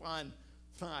upon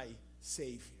my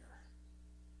Savior.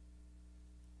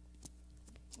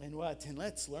 And what? And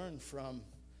let's learn from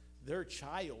their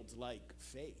childlike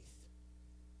faith.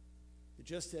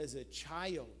 Just as a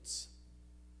child's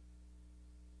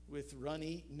with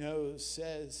runny nose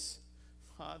says,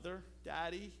 "Father,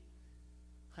 Daddy,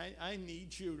 I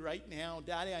need you right now.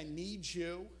 Daddy, I need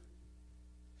you."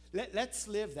 Let's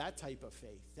live that type of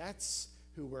faith. That's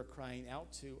who we're crying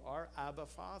out to, our Abba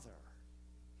Father.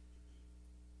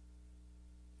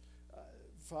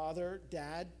 Father,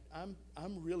 Dad, I'm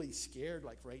really scared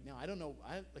right now. I don't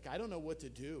know what to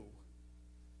do.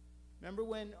 Remember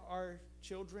when our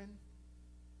children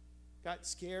got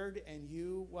scared and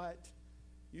you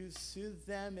soothed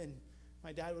them, and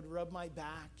my dad would rub my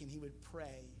back and he would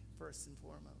pray first and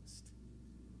foremost.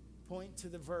 Point to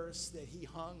the verse that he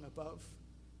hung above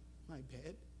my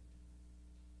bed.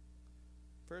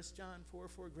 1 John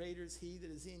 4:4, greater is he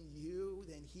that is in you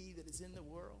than he that is in the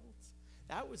world.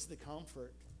 That was the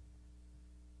comfort.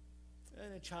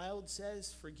 And a child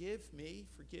says, forgive me.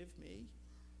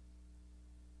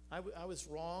 I was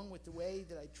wrong with the way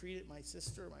that I treated my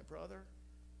sister or my brother.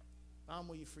 Mom,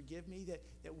 will you forgive me?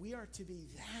 That we are to be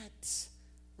that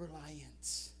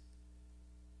reliant.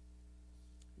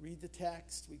 read the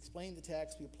text, we explained the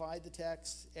text, we applied the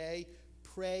text. A,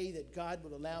 pray that God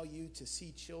would allow you to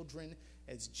see children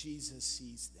as Jesus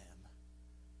sees them.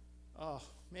 Oh,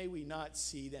 may we not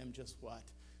see them just what?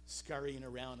 Scurrying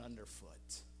around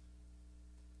underfoot.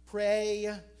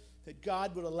 Pray that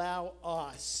God would allow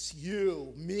us,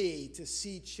 you, me, to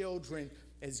see children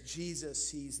as Jesus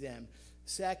sees them.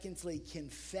 Secondly,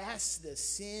 confess the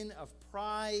sin of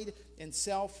pride and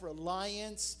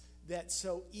self-reliance that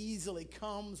so easily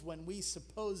comes when we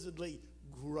supposedly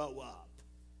grow up.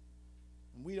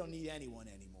 And we don't need anyone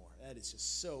anymore. That is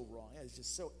just so wrong. That is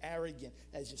just so arrogant.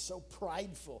 That is just so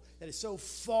prideful. That is so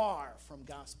far from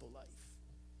gospel life.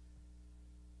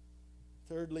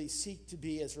 Thirdly, seek to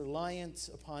be as reliant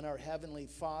upon our Heavenly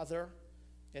Father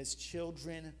as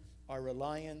children are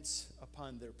reliant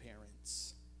upon their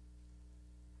parents.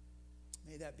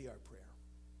 May that be our prayer.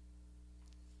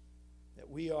 That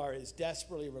we are as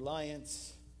desperately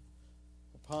reliant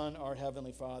upon our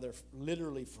Heavenly Father,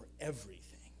 literally for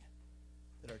everything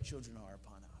that our children are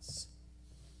upon us.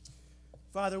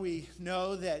 Father, we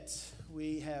know that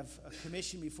we have a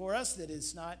commission before us that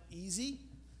is not easy,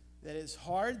 that is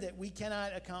hard, that we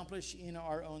cannot accomplish in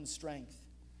our own strength.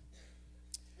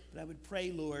 But I would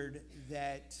pray, Lord,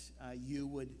 that you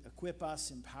would equip us,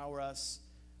 empower us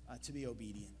to be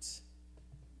obedient.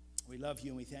 We love you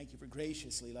and we thank you for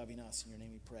graciously loving us. In your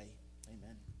name we pray.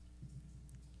 Amen.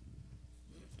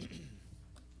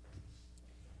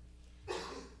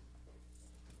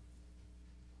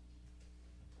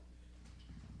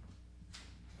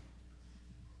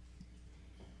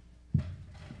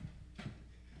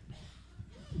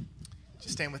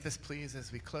 Just stand with us, please,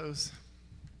 as we close.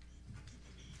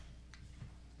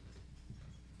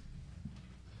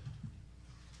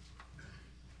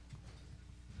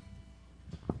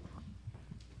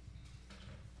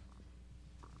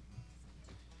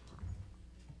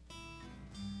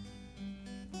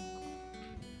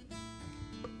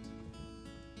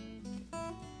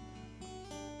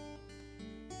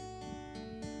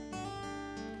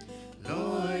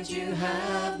 Lord, you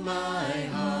have my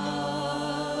heart,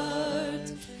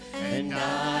 and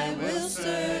I will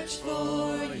search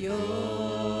for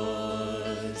yours.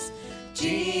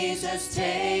 Jesus,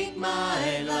 take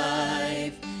my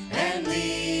life and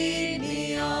lead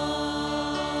me on.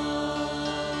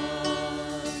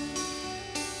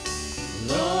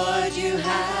 Lord, you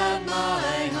have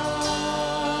my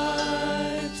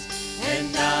heart,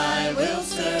 and I will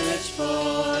search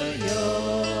for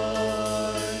yours.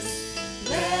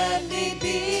 Let me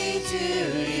be to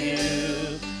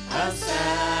you a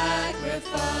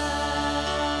sacrifice,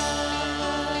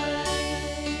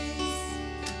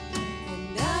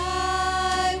 and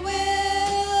I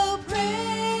will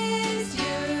praise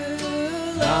you,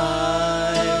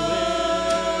 Lord.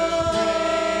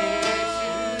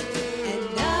 And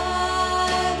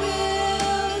I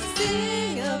will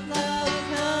sing of love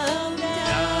come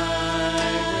down.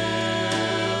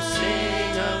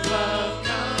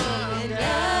 And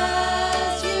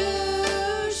as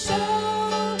you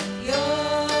show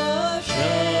your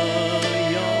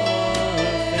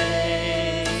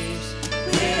face,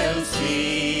 we'll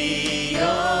see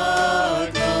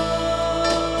your glory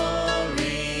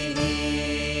here.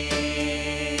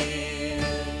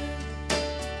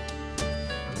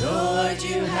 Lord,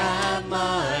 you have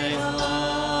my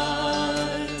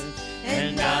heart,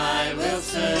 and I will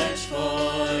search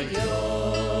for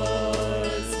yours.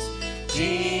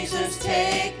 Jesus,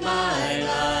 take my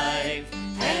life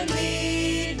and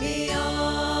lead me on.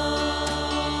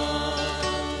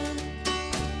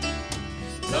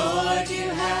 Lord, you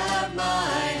have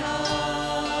my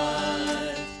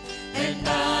heart, and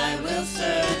I will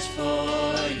search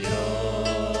for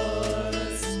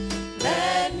yours.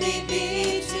 Let me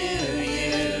be to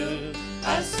you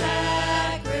a sacrifice,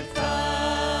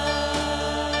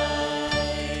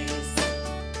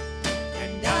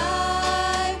 and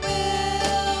I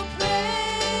will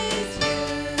praise you,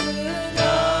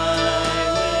 Lord.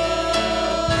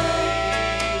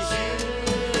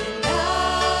 And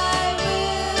I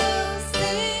will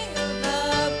sing of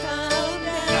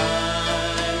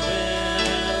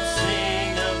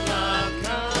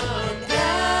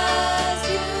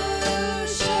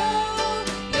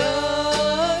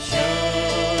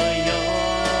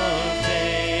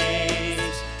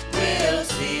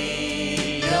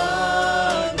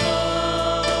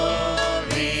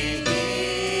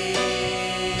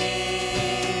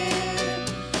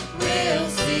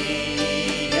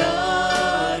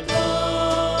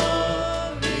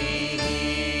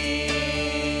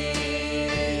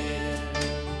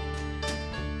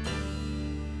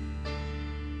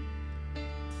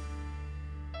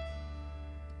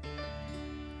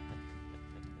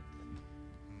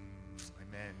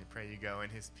go in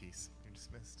his peace. You're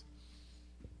dismissed.